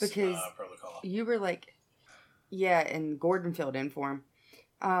concussion Because protocol. you were like, yeah, and Gordon filled in for him.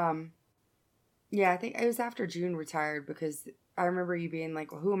 Yeah, I think it was after June retired because I remember you being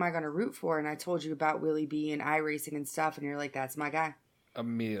like, well, who am I going to root for? And I told you about Willie B and iRacing and stuff, and you're like, that's my guy.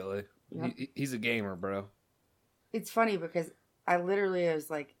 Immediately. Yep. He's a gamer, bro. It's funny because I literally was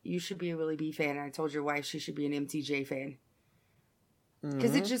like, you should be a Willie B fan. And I told your wife she should be an MTJ fan.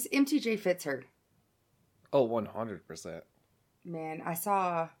 Because it just, MTJ fits her. Oh, 100%. Man, I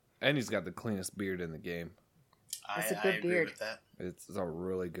saw... And he's got the cleanest beard in the game. It's a I good agree beard. with that. It's a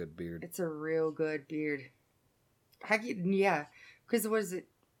really good beard. It's a real good beard. Yeah. Because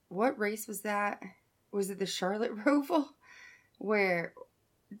what race was that? was it the Charlotte Roval where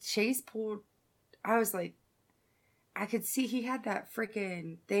Chase pulled, I was like, I could see he had that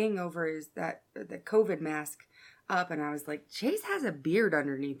freaking thing over the COVID mask up, and I was like, Chase has a beard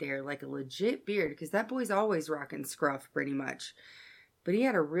underneath there, like a legit beard, because that boy's always rocking scruff pretty much, but he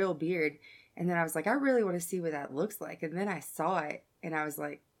had a real beard. And then I was like, I really want to see what that looks like. And then I saw it, and I was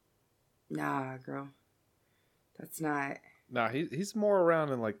like, nah, girl, that's not. Nah, he's more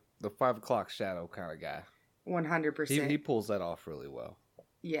around in like the 5 o'clock shadow kind of guy. 100%. He pulls that off really well.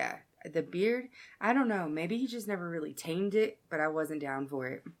 Yeah, the beard, I don't know. Maybe he just never really tamed it, but I wasn't down for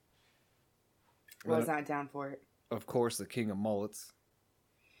it. Was not down for it. Of course, the king of mullets.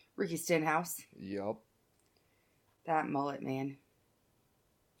 Ricky Stenhouse. Yup. That mullet, man.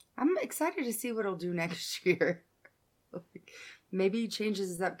 I'm excited to see what he'll do next year. Maybe he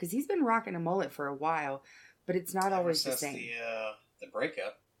changes it up, because he's been rocking a mullet for a while, but it's not always the same. The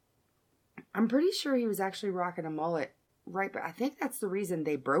breakup. I'm pretty sure he was actually rocking a mullet, right? But I think that's the reason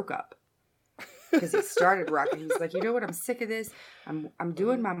they broke up. Because he started rocking. He was like, you know what? I'm sick of this. I'm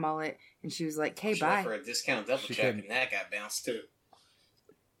doing my mullet. And she was like, "Okay, bye." For a discount double check, and that got bounced too.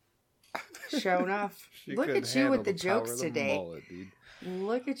 Show enough. Look at you with the jokes today. Mullet,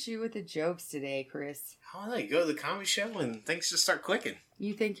 Look at you with the jokes today, Chris. How do they go to the comedy show and things just start clicking?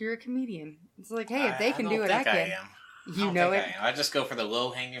 You think you're a comedian. It's like, hey, if they can do it, I can. I am. You know it. I just go for the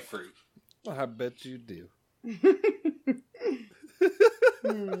low-hanging fruit. Well, I bet you do.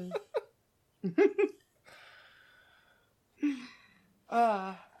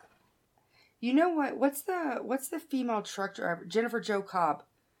 You know what? What's the female truck driver? Jennifer Jo Cobb.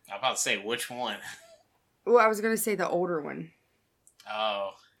 I'm about to say which one. Well, I was gonna say the older one.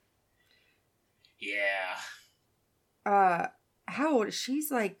 Oh. Yeah. How old?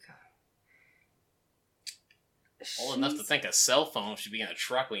 She's like old enough to think a cell phone should be in a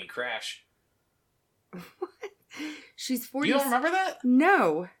truck when you crash. What? She's 40. You don't remember that?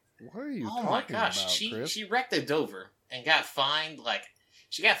 No. What are you talking about, Chris? She wrecked at Dover and got fined like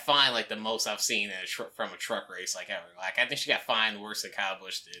the most I've seen from a truck race like ever. Like I think she got fined worse than Kyle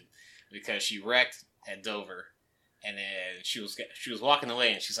Busch did because she wrecked at Dover, and then she was walking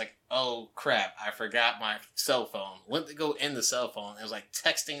away and she's like, "Oh crap, I forgot my cell phone." Went to go in the cell phone. It was like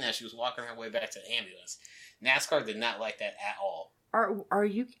texting that she was walking her way back to the ambulance. NASCAR did not like that at all. Are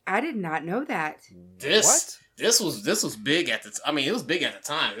you? I did not know that. What? This was big at the. I mean, it was big at the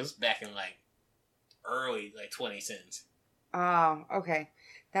time. It was back in like early 2010s. Oh, okay.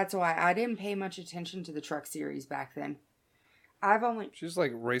 That's why I didn't pay much attention to the truck series back then. She's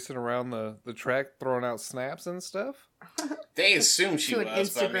like racing around the track, throwing out snaps and stuff. They assumed she was. To an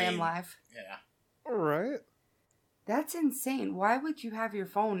Instagram live. Yeah. All right. That's insane. Why would you have your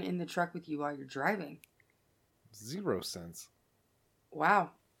phone in the truck with you while you're driving? 0 cents.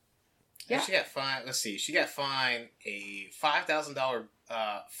 Wow. Yeah. And she got fined. Let's see. She got fined a $5,000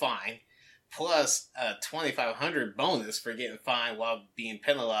 fine plus a $2,500 bonus for getting fined while being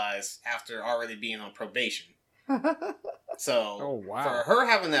penalized after already being on probation. So, oh wow! For her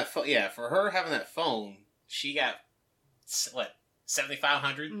having that phone, she got what,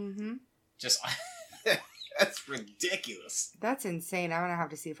 $7,500? Mm-hmm. Just that's ridiculous. That's insane. I'm gonna have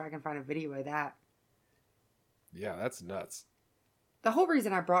to see if I can find a video of that. Yeah, that's nuts. The whole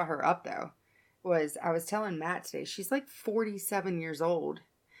reason I brought her up though was I was telling Matt today. She's like 47 years old,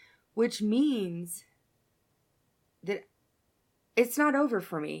 which means that it's not over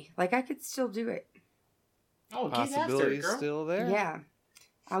for me. Like I could still do it. Oh, possibility is still there. Yeah.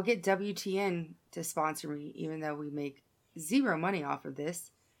 I'll get WTN to sponsor me, even though we make zero money off of this.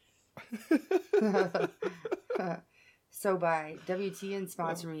 So by WTN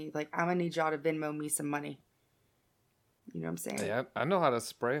sponsor me, like I'm gonna need y'all to Venmo me some money. You know what I'm saying? Hey, I know how to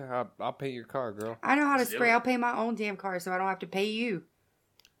spray. I'll paint your car, girl. I know how to spray. I'll pay my own damn car so I don't have to pay you.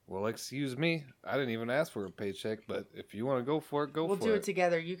 Well, excuse me. I didn't even ask for a paycheck, but if you want to go for it, go for it. We'll do it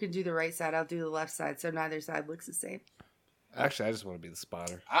together. You can do the right side. I'll do the left side, so neither side looks the same. Actually, I just want to be the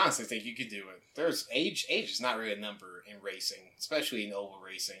spotter. I honestly think you could do it. There's age is not really a number in racing, especially in oval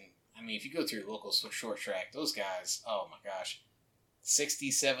racing. I mean, if you go to your local short track, those guys, oh my gosh,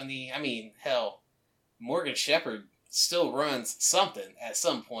 60, 70. I mean, hell, Morgan Shepherd still runs something at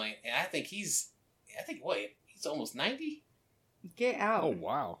some point, and I think he's almost 90? Get out. Oh,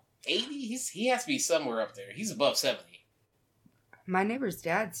 wow. 80? He has to be somewhere up there. He's above 70. My neighbor's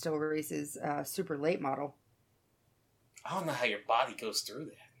dad still races super late model. I don't know how your body goes through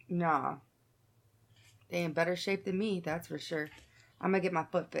that. Nah. They in better shape than me, that's for sure. I'm going to get my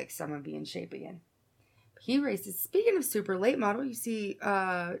foot fixed. So I'm going to be in shape again. He races. Speaking of super late model, you see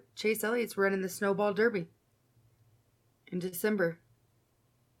Chase Elliott's running the Snowball Derby in December.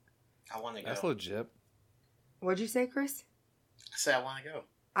 I want to go. That's legit. What'd you say, Chris? I said I want to go.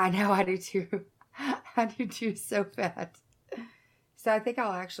 I know, I do too. I do too so bad. So I think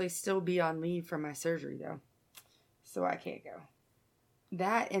I'll actually still be on leave from my surgery, though. So I can't go.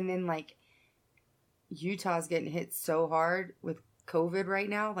 That, and then, like, Utah's getting hit so hard with COVID right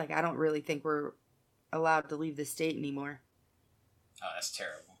now. Like, I don't really think we're allowed to leave the state anymore. Oh, that's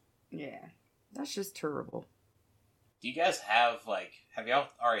terrible. Yeah, that's just terrible. Do you guys have y'all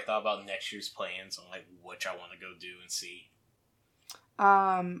already thought about next year's plans on, like, what y'all want to go do and see?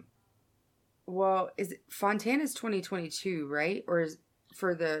 Well, is it Fontana's 2022, right? Or is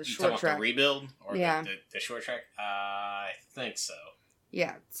for the short track? The rebuild or yeah. the short track? I think so.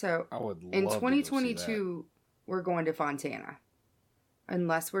 Yeah. So I would love in to 2022, we're going to Fontana,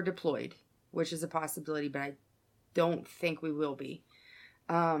 unless we're deployed, which is a possibility, but I don't think we will be.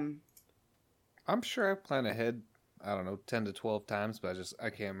 I'm sure I plan ahead. I don't know, 10 to 12 times, but I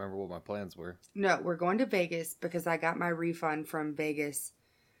can't remember what my plans were. No, we're going to Vegas because I got my refund from Vegas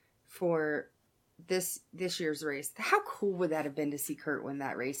for this year's race. How cool would that have been to see Kurt win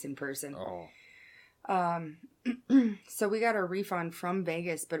that race in person? Oh. So we got a refund from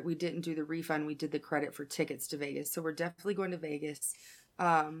Vegas, but we didn't do the refund. We did the credit for tickets to Vegas. So we're definitely going to Vegas.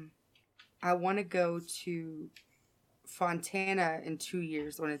 I want to go to Fontana in 2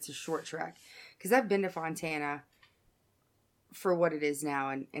 years when it's a short track. Because I've been to Fontana for what it is now,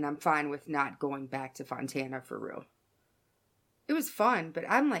 and I'm fine with not going back to Fontana for real. It was fun, but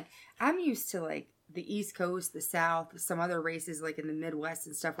I'm used to, like, the East Coast, the South, some other races, like, in the Midwest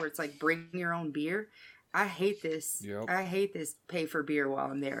and stuff where it's, like, bring your own beer. I hate this. Yep. I hate this pay for beer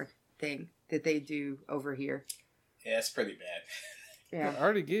while I'm there thing that they do over here. Yeah, it's pretty bad. Yeah. I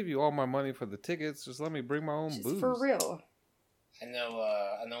already gave you all my money for the tickets. Just let me bring my own booze. For real. I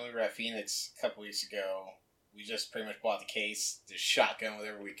know we were at Phoenix a couple weeks ago. We just pretty much bought the case, just shotgun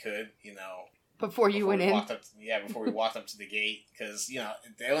whatever we could, Before you went in? Before we walked up to the gate. Because,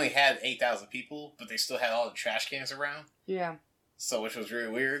 they only had 8,000 people, but they still had all the trash cans around. Yeah. So, which was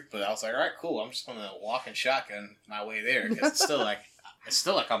really weird. But I was like, all right, cool. I'm just going to walk and shotgun my way there. Because it's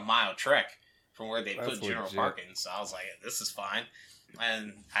still like a mile trek from where they put general parking. So I was like, this is fine.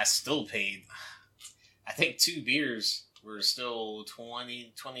 And I still paid, I think 2 beers were still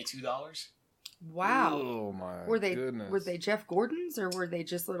 $22. Wow. Oh my goodness. Were they Jeff Gordon's or were they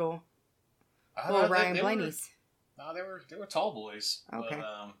just little Ryan Blaney's? No, they were tall boys. Okay.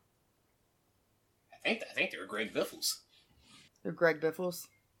 But, I think they were Greg Biffles. They're Greg Biffles.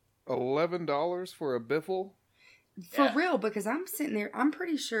 $11 for a Biffle? For real, because I'm sitting there, I'm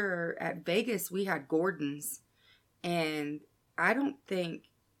pretty sure at Vegas we had Gordon's, and I don't think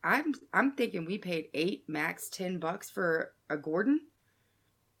I'm thinking we paid $8 max $10 for a Gordon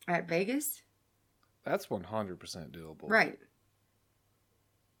at Vegas. That's 100% doable. Right.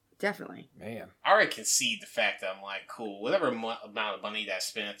 Definitely. Man. I already concede the fact that I'm like, cool, whatever amount of money that I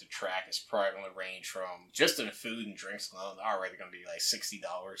spend at the track is probably going to range from, just in food and drinks alone, already going to be like $60.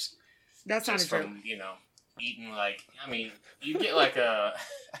 That's not a joke. From, eating you get like a,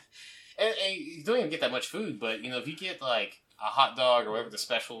 and you don't even get that much food, but, if you get like a hot dog or whatever the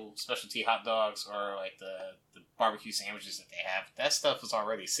specialty hot dogs or like the barbecue sandwiches that they have, that stuff is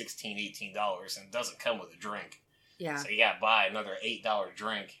already $16, $18 and doesn't come with a drink. Yeah. So you got to buy another $8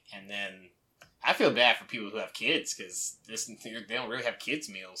 drink, and then I feel bad for people who have kids because they don't really have kids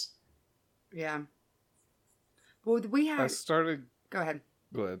meals. Yeah. Well, we had. Go ahead.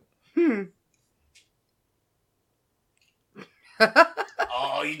 Go ahead.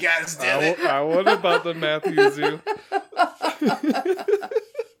 Oh, you guys did it. I wonder about the Matthew Zoo.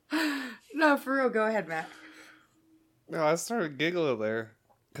 No, for real. Go ahead, Matt. No, I started giggling there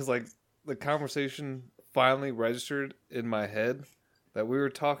because, like, the conversation finally registered in my head that we were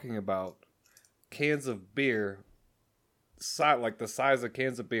talking about cans of beer, like the size of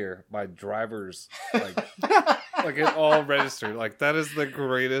cans of beer by drivers, like it all registered. Like, that is the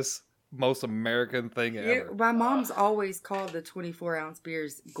greatest, most American thing ever. My mom's always called the 24-ounce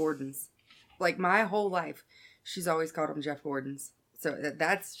beers Gordon's. Like, my whole life, she's always called them Jeff Gordon's. So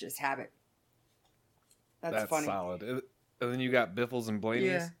that's just habit. That's funny. Solid. And then you got Biffles and Blaney's.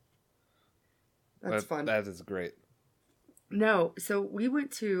 Yeah. That's fun. That is great. No, so we went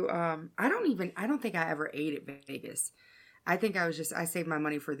to, I don't think I ever ate at Vegas. I think I saved my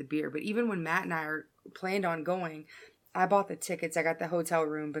money for the beer. But even when Matt and I planned on going, I bought the tickets. I got the hotel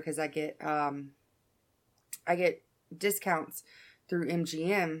room because I get discounts through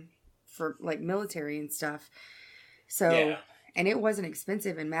MGM for like military and stuff. So, yeah. And it wasn't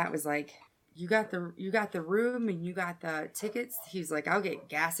expensive. And Matt was like, you got the room and you got the tickets. He's like, I'll get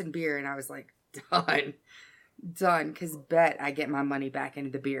gas and beer. And I was like, done. Because bet I get my money back into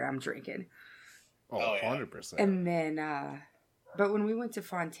the beer I'm drinking. Oh, yeah. 100%. And then, but when we went to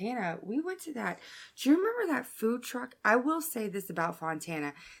Fontana, we went to that. Do you remember that food truck? I will say this about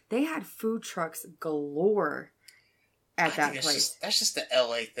Fontana. They had food trucks galore at that place. That's just the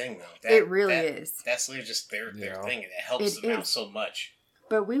LA thing, though. It really is. That's literally just their thing, and it helps It them out is. so much.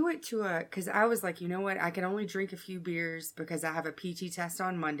 But we went to because I was like, you know what? I can only drink a few beers because I have a PT test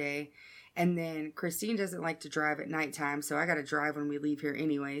on Monday. And then Christine doesn't like to drive at nighttime, so I got to drive when we leave here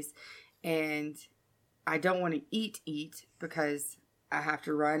anyways. And I don't want to eat because I have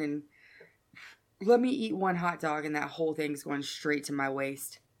to run and let me eat one hot dog and that whole thing's going straight to my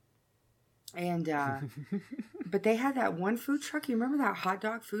waist. And, but they had that one food truck. You remember that hot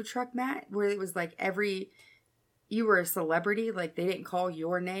dog food truck, Matt? Where it was like you were a celebrity. Like they didn't call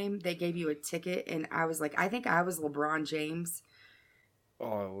your name. They gave you a ticket. And I was like, I think I was LeBron James.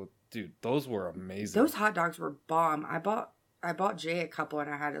 Oh, dude, those were amazing. Those hot dogs were bomb. I bought Jay a couple and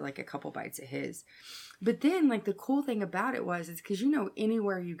I had like a couple bites of his. But then like the cool thing about it is because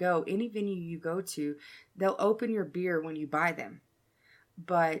anywhere you go, any venue you go to, they'll open your beer when you buy them.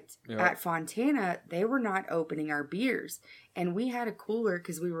 But at Fontana, they were not opening our beers. And we had a cooler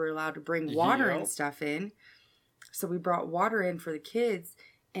because we were allowed to bring water and stuff in. So we brought water in for the kids.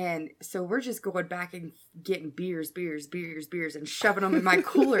 And so we're just going back and getting beers, and shoving them in my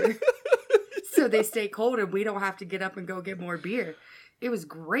cooler. So they stay cold and we don't have to get up and go get more beer. It was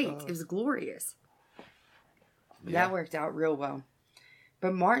great. It was glorious. Yeah. That worked out real well.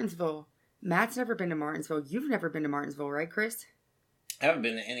 But Martinsville, Matt's never been to Martinsville. You've never been to Martinsville, right, Chris? I haven't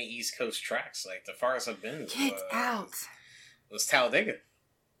been to any East Coast tracks. Like the farthest I've been was Talladega.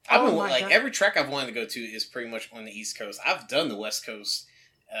 Every track I've wanted to go to is pretty much on the East Coast. I've done the West Coast,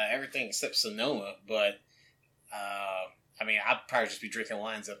 everything except Sonoma, but I'd probably just be drinking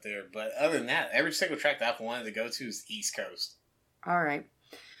lines up there. But other than that, every single track that I've wanted to go to is the East Coast. All right.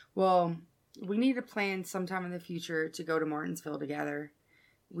 Well, we need to plan sometime in the future to go to Martinsville together.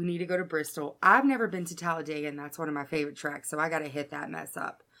 We need to go to Bristol. I've never been to Talladega, and that's one of my favorite tracks, so I got to hit that mess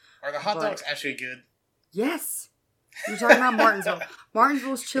up. Are the hot dogs actually good? Yes. You're talking about Martinsville.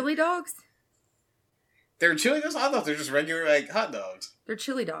 Martinsville's chili dogs? They're chili dogs? I thought they're just regular, hot dogs. They're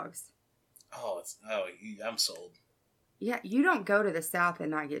chili dogs. I'm sold. Yeah, you don't go to the South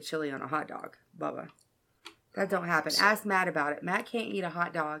and not get chili on a hot dog, Bubba. That don't happen. Ask Matt about it. Matt can't eat a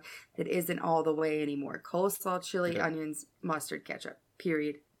hot dog that isn't all the way anymore. Coleslaw, chili, onions, mustard, ketchup.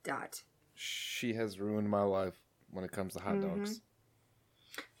 Period. Dot. She has ruined my life when it comes to hot dogs.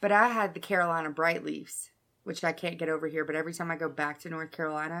 But I had the Carolina Bright Leafs, which I can't get over here. But every time I go back to North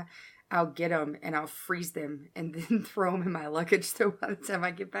Carolina, I'll get them and I'll freeze them and then throw them in my luggage. So by the time I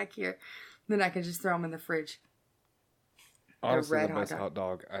get back here, then I can just throw them in the fridge. Honestly, the best hot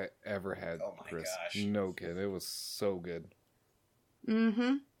dog I ever had, Chris. Gosh. No kid. It was so good.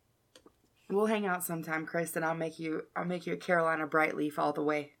 Mm-hmm. We'll hang out sometime, Chris, and I'll make you a Carolina Bright Leaf all the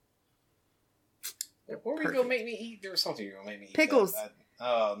way. What were you gonna make me eat? There was something you were gonna make me eat. Pickles.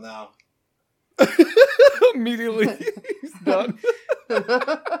 Oh no. Immediately he's done.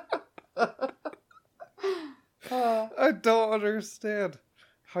 I don't understand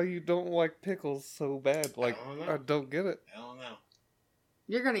how you don't like pickles so bad. I don't get it. I don't know.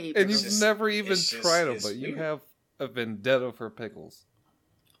 You're gonna eat pickles. pickles. And you've never even tried them, but you have a vendetta for pickles.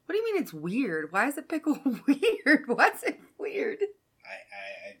 What do you mean it's weird? Why is a pickle weird? Why's it weird?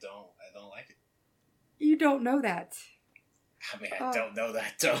 I don't like it. You don't know that. I don't know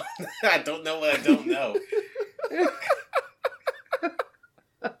that. I don't know what I don't know.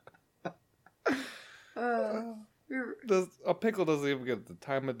 A pickle doesn't even get the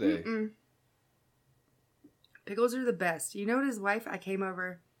time of day. Pickles are the best. You know what his wife, I came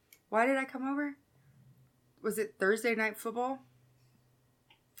over. Why did I come over? Was it Thursday night football?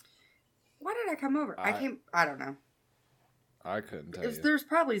 Why did I come over? I don't know. I couldn't tell you. There's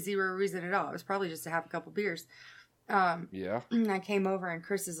probably zero reason at all. It was probably just to have a couple beers. Yeah. I came over and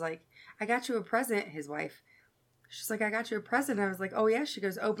Chris is like, I got you a present, his wife. She's like, I got you a present. And I was like, oh yeah. She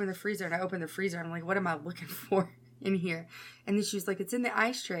goes, open the freezer. And I opened the freezer. I'm like, what am I looking for in here? And then she was like, it's in the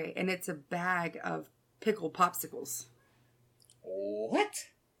ice tray. And it's a bag of pickle popsicles. What?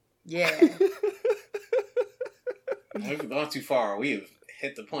 Yeah. We've gone too far. We've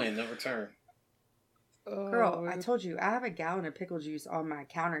hit the point of no return. Girl, I told you, I have a gallon of pickle juice on my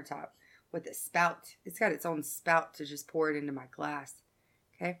countertop with a spout. It's got its own spout to just pour it into my glass.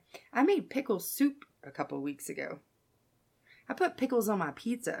 Okay? I made pickle soup a couple of weeks ago. I put pickles on my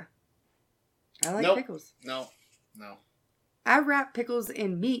pizza. I like pickles. No. I wrap pickles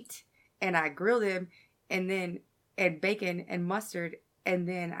in meat and I grill them and then add bacon and mustard and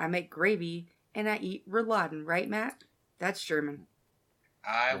then I make gravy and I eat rouladen, right, Matt? That's German.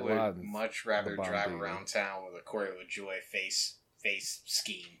 I The would lines, much rather the drive bonding. around town with a Corey LaJoy face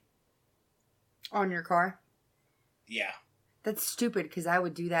scheme. On your car? Yeah. That's stupid because I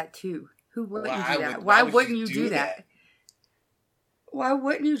would do that too. Who wouldn't Why do that? would- Why why would wouldn't you you do do that? Why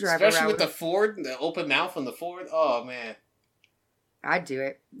wouldn't you drive Especially around with the Ford, the open mouth on the Ford. Oh, man. I'd do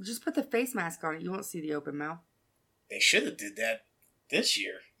it. Just put the face mask on it. You won't see the open mouth. They should have did that this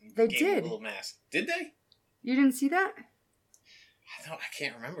year. They Gave you did. a little mask. Did they? You didn't see that? I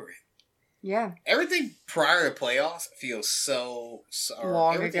can't remember it. Yeah. Everything prior to playoffs feels so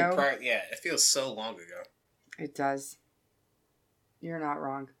Long everything ago? it feels so long ago. It does. You're not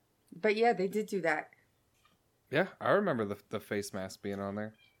wrong. But yeah, they did do that. Yeah, I remember the face mask being on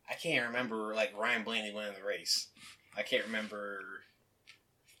there. I can't remember like Ryan Blaney winning the race. I can't remember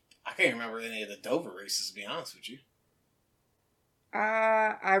any of the Dover races, to be honest with you.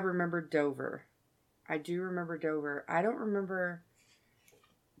 I remember Dover. I do remember Dover. I don't remember.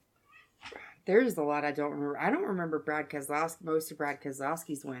 There's a lot I don't remember. I don't remember most of Brad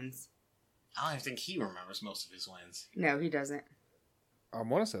Keselowski's wins. I don't even think he remembers most of his wins. No, he doesn't. I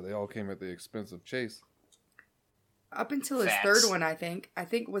want to say they all came at the expense of Chase. Up until his Facts. third one, I think.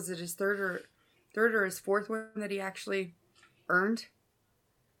 Was it his third or his fourth one that he actually earned?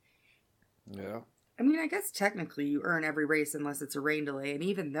 Yeah. I mean, I guess technically you earn every race unless it's a rain delay, and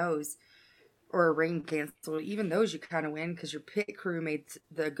even those, or a rain cancel, even those you kind of win because your pit crew made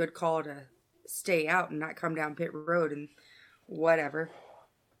the good call to stay out and not come down pit road and whatever.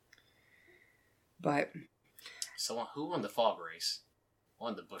 But So who won the fog race?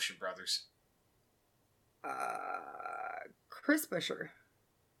 Won the Buescher brothers. Chris Buescher,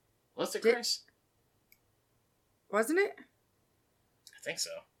 Was it Did- Chris? wasn't it? I think so.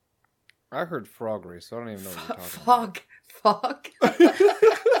 I heard frog race, so I don't even know what you're talking Fog.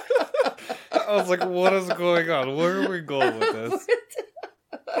 about. I was like, what is going on? Where are we going with this?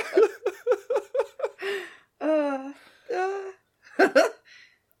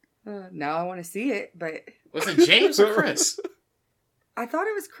 Now I want to see it, but Was it James or Chris? I thought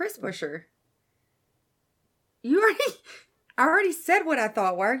it was Chris Buescher. I already said what I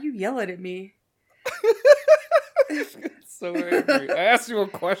thought. Why are you yelling at me? So angry. I asked you a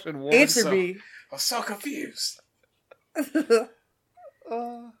question once. Answer me. I'm so confused.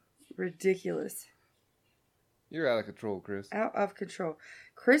 Ridiculous. You're out of control, Chris. Out of control.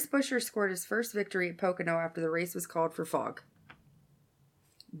 Chris Buescher scored his first victory at Pocono after the race was called for fog.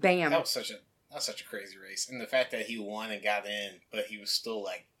 Bam. That was such a crazy race, and the fact that he won and got in, but he was still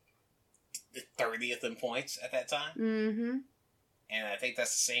like the 30th in points at that time. Mm-hmm. And I think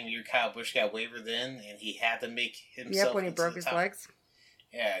that's the same year Kyle Busch got waived in, and he had to make himself. Yep, when he into broke the his top. legs.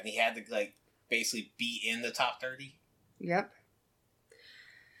 Yeah, and he had to like basically be in the top 30. Yep.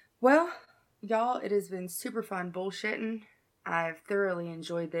 Well, y'all, it has been super fun bullshitting. I've thoroughly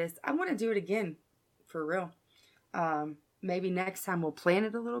enjoyed this. I want to do it again, for real. Maybe next time we'll plan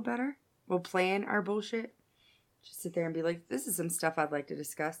it a little better. We'll plan our bullshit. Just sit there and be like, this is some stuff I'd like to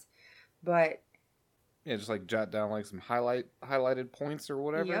discuss. But Yeah, just like jot down like some highlighted points or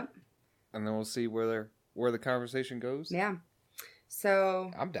whatever. Yep. And then we'll see where the conversation goes. Yeah.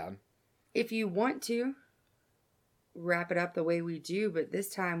 So I'm down. if you want to wrap it up the way we do, but this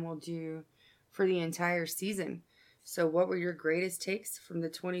time we'll do for the entire season. So what were your greatest takes from the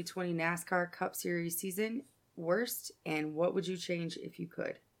 2020 NASCAR Cup Series season? Worst, and what would you change if you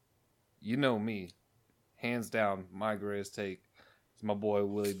could? You know me. Hands down, my greatest take is my boy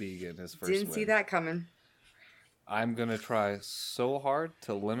Willie B getting his first Didn't win. see that coming. I'm going to try so hard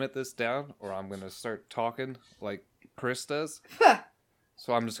to limit this down, or I'm going to start talking like Chris does.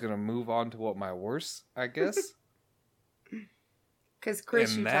 So I'm just going to move on to what my worst, I guess. Because Chris,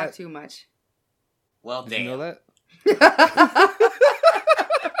 And you that- talk too much. Well, Did damn. you know that?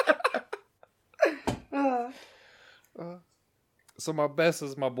 So my best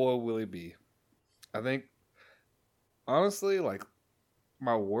is my boy Willie B. I think, honestly, like,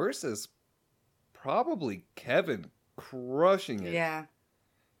 my worst is probably Kevin crushing it Yeah.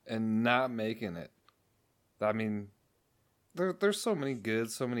 and not making it. I mean, there's so many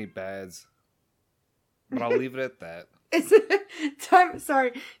goods, so many bads. But I'll leave it at that. Is it time?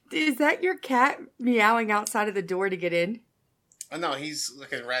 Sorry, is that your cat meowing outside of the door to get in? Oh, no, he's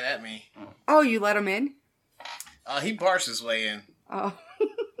looking right at me. Oh, you let him in? He barged his way in. Oh,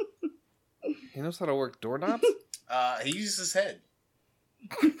 He knows how to work doorknobs? He uses his head.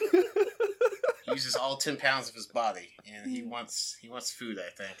 He uses all 10 pounds of his body, and he wants food. I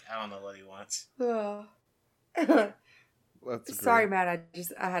think I don't know what he wants. oh. That's Sorry, great. Matt.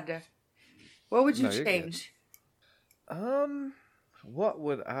 I had to. What would you No, you're good. change? What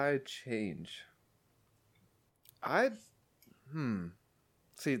would I change?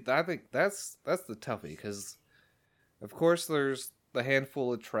 See, I think that's the toughie, because of course there's the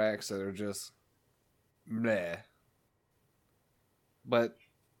handful of tracks that are just meh, but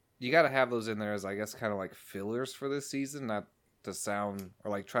you got to have those in there as, I guess, kind of like fillers for this season, not to sound or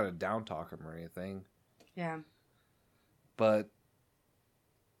like try to down talk them or anything. Yeah. But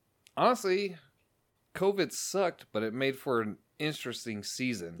honestly, COVID sucked, but it made for an interesting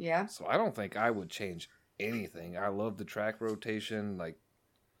season. Yeah. So I don't think I would change anything. I love the track rotation. Like,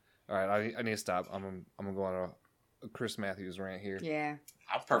 all right, I need to stop. I'm gonna go on a Chris Matthews rant here. Yeah.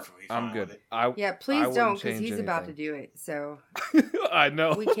 I'm perfectly fine. I'm good. With it. Yeah, please I don't, wouldn't because change he's about to anything. do it. So I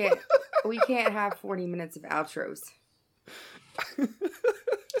know. we can't have 40 minutes of outros.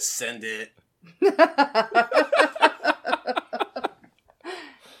 Send it.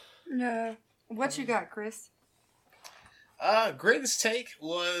 No. What you got, Chris? Greatest take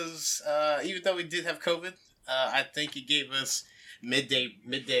was even though we did have COVID, I think it gave us midweek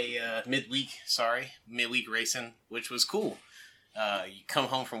racing, which was cool. You come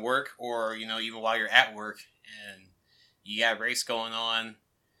home from work, or even while you're at work, and you got a race going on.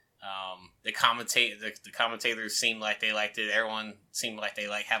 The commentators seemed like they liked it. Everyone seemed like they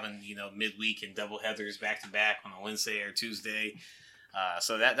like having midweek and double headers back to back on a Wednesday or Tuesday.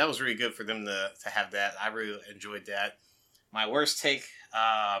 So that was really good for them to have that. I really enjoyed that. My worst take,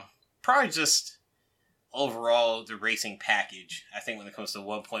 probably just overall the racing package. I think when it comes to the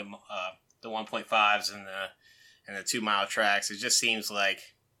 1.5s and the 2 mile tracks, it just seems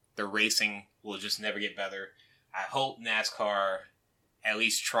like the racing will just never get better. I hope NASCAR at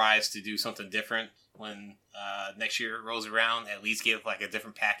least tries to do something different when next year rolls around. At least give like a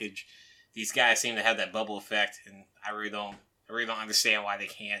different package. These guys seem to have that bubble effect, and I really don't understand why they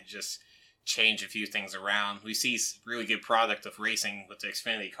can't just change a few things around. We see really good product of racing with the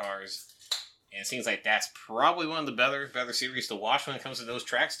Xfinity cars, and it seems like that's probably one of the better series to watch when it comes to those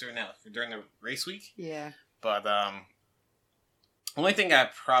tracks during the race week. Yeah. But only thing I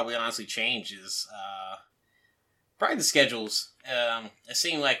probably honestly change is probably the schedules. It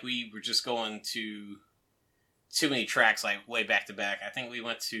seemed like we were just going to too many tracks, like way back to back. I think we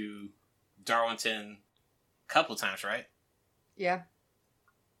went to Darlington a couple times, right? Yeah.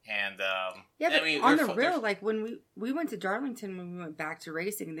 And yeah, but I mean, on the real, like when we went to Darlington when we went back to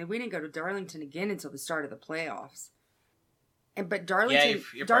racing, and then we didn't go to Darlington again until the start of the playoffs. But Darlington,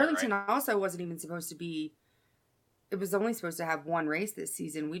 you're Darlington right. also wasn't even supposed to be. It was only supposed to have one race this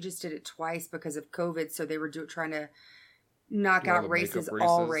season. We just did it twice because of COVID, so they were trying to knock out races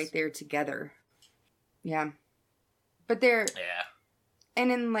all right there together. Yeah, but they're and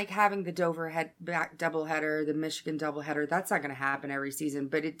then like having the Dover doubleheader, the Michigan doubleheader, that's not going to happen every season,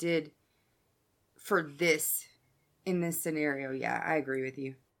 but it did for this in this scenario. Yeah, I agree with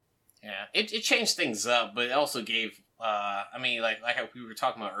you. Yeah, it changed things up, but it also gave. I mean, like we were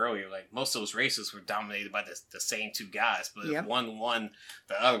talking about earlier, like most of those races were dominated by the same two guys, but if one won,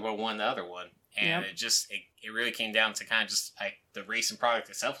 the other one won the other one, and it really came down to kind of just like the racing product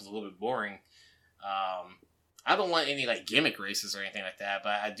itself was a little bit boring. I don't want any like gimmick races or anything like that,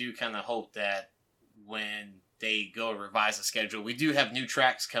 but I do kind of hope that when they go revise the schedule, we do have new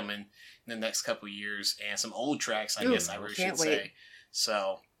tracks coming in the next couple of years, and some old tracks, I guess I really should say.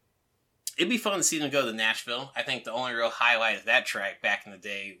 So it'd be fun to see them go to Nashville. I think the only real highlight of that track back in the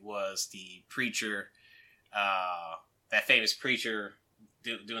day was the preacher, that famous preacher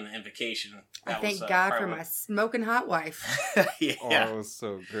doing the invocation. I thank God for my smoking hot wife. Yeah. Oh, that was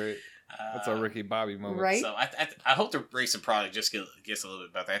so great. That's a Ricky Bobby moment. Right? So I hope the racing product just gets a little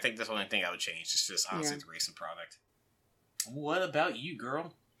bit better. I think that's the only thing I would change. It's just honestly the racing product. What about you,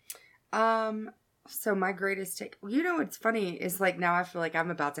 girl? So my greatest take, what's funny is like now I feel like I'm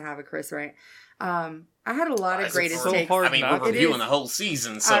about to have a Chris, right? I had a lot of greatest takes. I mean, we're reviewing the whole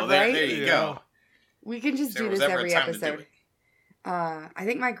season, so there you go. We can just do this every episode. I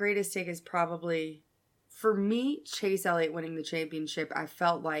think my greatest take is probably, for me, Chase Elliott winning the championship. I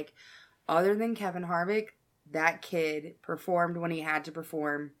felt like, other than Kevin Harvick, that kid performed when he had to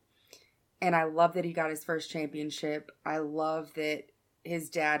perform. And I love that he got his first championship. I love that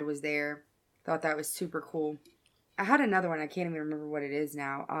his dad was there. Thought that was super cool. I had another one. I can't even remember what it is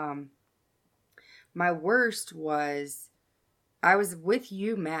now. My worst was, I was with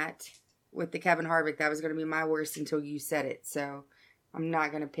you, Matt, with the Kevin Harvick. That was going to be my worst until you said it. So I'm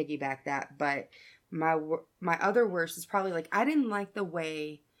not going to piggyback that. But my other worst is probably like, I didn't like the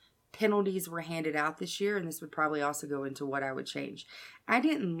way penalties were handed out this year. And this would probably also go into what I would change. I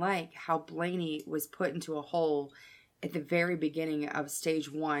didn't like how Blaney was put into a hole at the very beginning of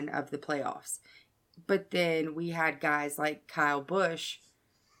stage 1 of the playoffs. But then we had guys like Kyle Busch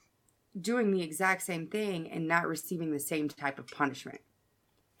doing the exact same thing and not receiving the same type of punishment.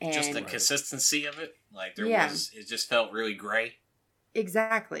 And just the consistency of it. Like it just felt really gray.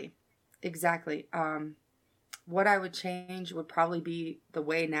 Exactly. What I would change would probably be the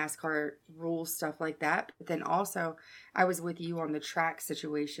way NASCAR rules stuff like that. But then also, I was with you on the track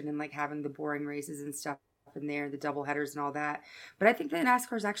situation and like having the boring races and stuff in there, the double headers and all that. But I think that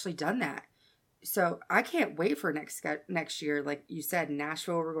NASCAR's actually done that. So I can't wait for next year. Like you said,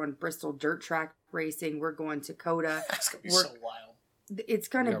 Nashville, we're going Bristol dirt track racing. We're going to Coda. That's going to be so wild. It's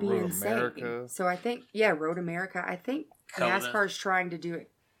going to be Road insane. America. So I think, Road America. I think Coda. NASCAR's trying to do it.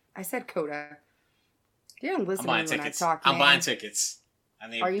 I said Coda. You don't listen to me when I talk, I'm man. buying tickets.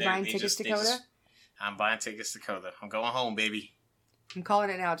 Are you buying tickets to Coda? I'm buying tickets to Coda. I'm going home, baby. I'm calling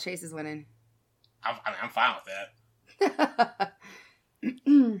it now. Chase is winning. I'm fine with that.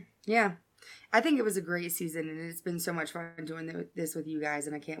 Yeah. I think it was a great season, and it's been so much fun doing this with you guys,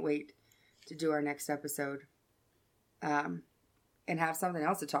 and I can't wait to do our next episode and have something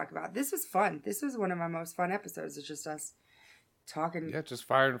else to talk about. This was fun. This was one of my most fun episodes. It's just us talking. Yeah, just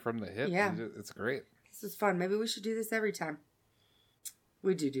firing from the hip. Yeah. It's great. This is fun. Maybe we should do this every time.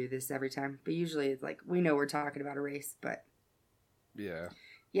 We do this every time, but usually it's like we know we're talking about a race, but yeah.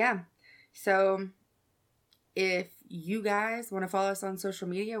 So if you guys want to follow us on social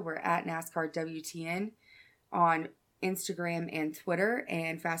media, we're at NASCAR WTN on Instagram and Twitter,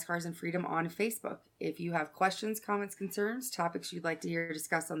 and Fast Cars and Freedom on Facebook. If you have questions, comments, concerns, topics you'd like to hear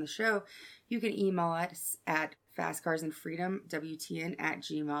discussed on the show, you can email us at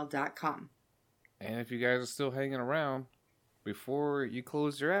fastcarsandfreedomwtn@gmail.com. And if you guys are still hanging around, before you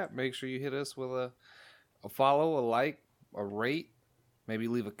close your app, make sure you hit us with a follow, a like, a rate, maybe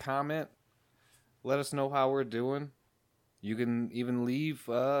leave a comment. Let us know how we're doing. You can even leave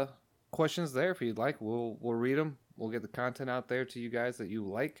questions there if you'd like. We'll read them. We'll get the content out there to you guys that you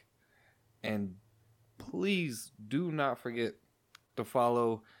like. And please do not forget to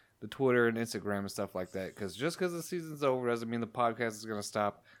follow the Twitter and Instagram and stuff like that. Because just because the season's over doesn't mean the podcast is going to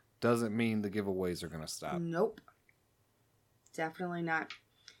stop. Doesn't mean the giveaways are going to stop. Nope. Definitely not.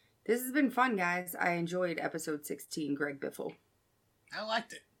 This has been fun, guys. I enjoyed episode 16, Greg Biffle. I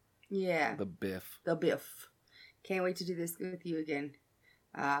liked it. Yeah. The Biff. Can't wait to do this with you again.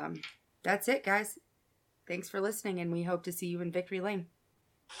 That's it, guys. Thanks for listening, and we hope to see you in Victory Lane.